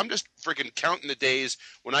there. But I'm just freaking counting the days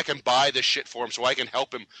when I can buy this shit for him so I can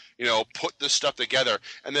help him, put this stuff together.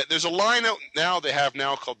 And there's a line out now they have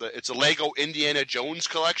now called it's a Lego Indiana Jones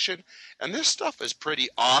collection. And this stuff is pretty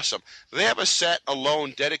awesome. They have a set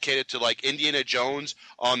alone dedicated to, like, Indiana Jones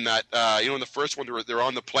on that, in the first one they're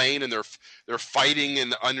on the plane and they're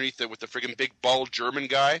fighting underneath with the freaking big bald German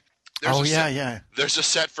guy. There's a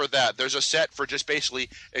set for that. There's a set for just basically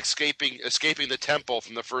escaping the temple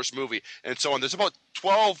from the first movie and so on. There's about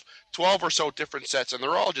 12 or so different sets, and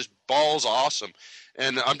they're all just balls awesome.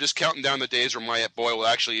 And I'm just counting down the days where my boy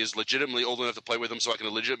is legitimately old enough to play with them so I can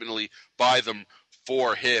legitimately buy them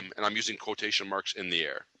for him. And I'm using quotation marks in the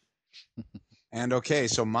air. And okay,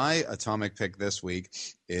 so my atomic pick this week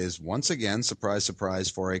is once again, surprise, surprise,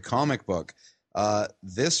 for a comic book.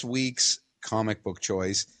 This week's comic book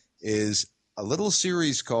choice is a little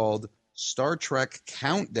series called Star Trek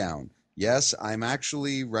Countdown. Yes, I'm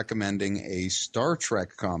actually recommending a Star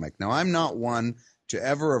Trek comic. Now, I'm not one to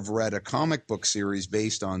ever have read a comic book series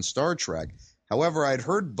based on Star Trek. However, I'd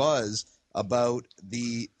heard buzz about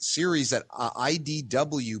the series that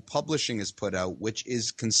IDW Publishing has put out, which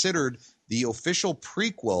is considered the official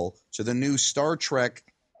prequel to the new Star Trek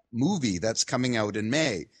movie that's coming out in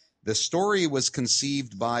May. The story was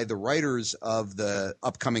conceived by the writers of the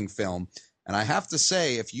upcoming film, and I have to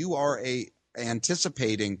say, if you are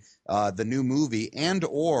anticipating the new movie and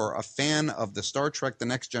or a fan of the Star Trek The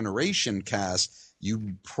Next Generation cast,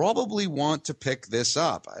 you probably want to pick this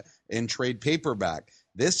up in trade paperback.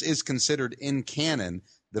 This is considered in canon.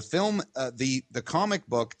 The film, the comic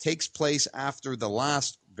book takes place after the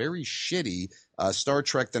last very shitty Star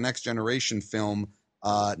Trek The Next Generation film,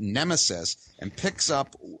 Nemesis, and picks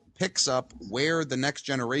up where the Next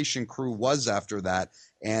Generation crew was after that,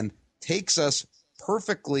 and takes us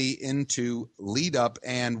perfectly into lead up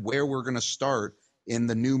and where we're going to start in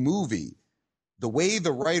the new movie. The way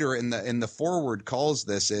the writer in the foreword calls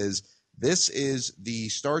this is the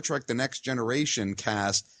Star Trek The Next Generation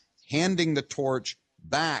cast handing the torch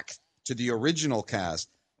back to the original cast.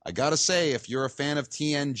 I gotta say, if you're a fan of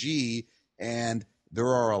TNG, and there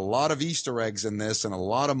are a lot of Easter eggs in this and a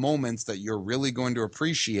lot of moments that you're really going to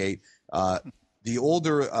appreciate, the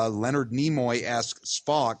older Leonard Nimoy-esque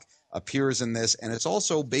Spock appears in this, and it's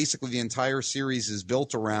also basically the entire series is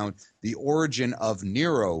built around the origin of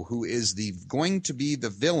Nero, who is going to be the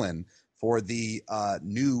villain for the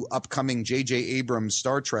new upcoming J.J. Abrams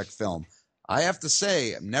Star Trek film. I have to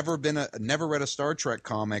say, I've never read a Star Trek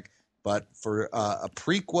comic, but for a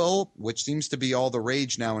prequel, which seems to be all the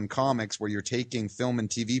rage now in comics, where you're taking film and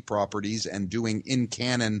TV properties and doing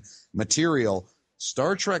in-canon material,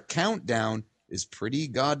 Star Trek Countdown is pretty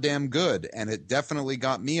goddamn good, and it definitely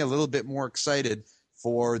got me a little bit more excited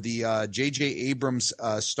for the J.J. Abrams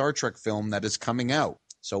Star Trek film that is coming out.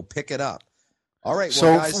 So pick it up. All right.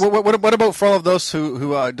 So, guys, what about for all of those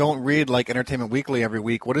who don't read like Entertainment Weekly every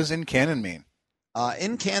week? What does in canon mean?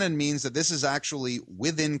 In canon means that this is actually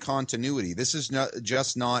within continuity. This is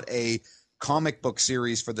not a comic book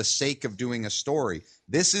series for the sake of doing a story.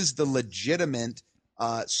 This is the legitimate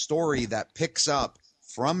story that picks up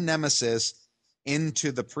from Nemesis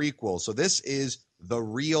into the prequel. So this is the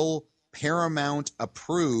real Paramount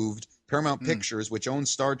Pictures, which owns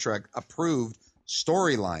Star Trek, approved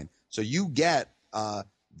storyline. So you get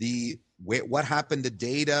what happened to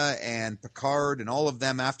Data and Picard and all of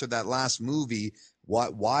them after that last movie,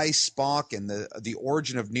 why Spock and the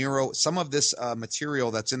origin of Nero. Some of this material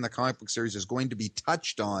that's in the comic book series is going to be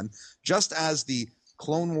touched on, just as the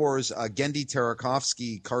Clone Wars Genndy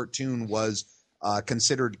Tartakovsky cartoon was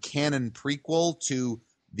considered canon prequel to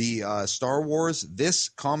the Star Wars. This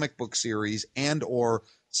comic book series and or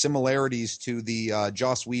similarities to the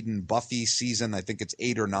Joss Whedon Buffy season, I think it's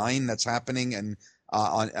 8 or 9 that's happening in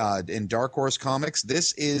Dark Horse Comics.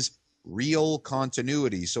 This is real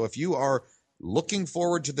continuity. So if you are looking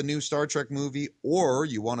forward to the new Star Trek movie, or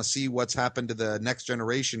you want to see what's happened to the Next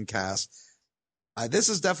Generation cast, this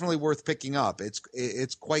is definitely worth picking up.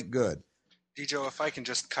 It's quite good. Dijo, if I can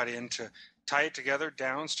just cut in to tie it together,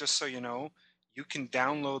 Downs, just so you know, you can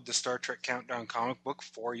download the Star Trek Countdown comic book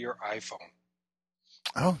for your iPhone.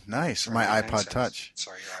 Oh, nice! My iPod Touch.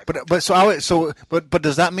 Sorry, your iPod. But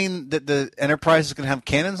does that mean that the Enterprise is going to have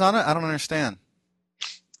cannons on it? I don't understand.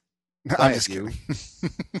 I'm just kidding.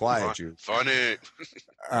 Quiet you. Funny.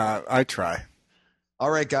 I try. All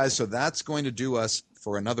right, guys. So that's going to do us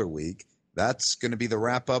for another week. That's going to be the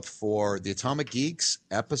wrap up for the Atomic Geeks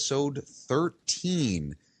episode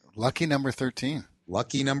 13. Lucky number 13.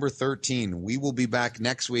 Lucky number 13. We will be back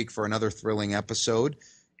next week for another thrilling episode.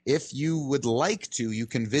 If you would like to, you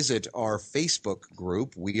can visit our Facebook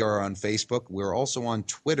group. We are on Facebook. We're also on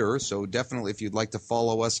Twitter. So definitely, if you'd like to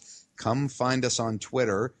follow us, come find us on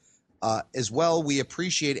Twitter. As well, we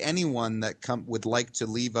appreciate anyone that would like to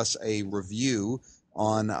leave us a review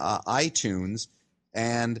on iTunes.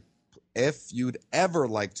 And if you'd ever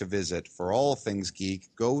like to visit for all things geek,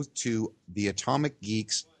 go to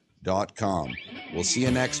theatomicgeeks.com. We'll see you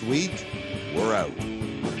next week. We're out.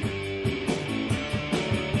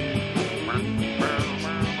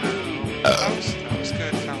 That was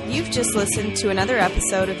good, fellas. You've just listened to another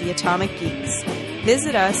episode of The Atomic Geeks.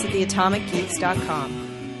 Visit us at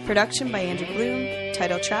theatomicgeeks.com. Production by Andrew Bloom.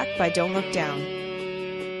 Title track by Don't Look Down.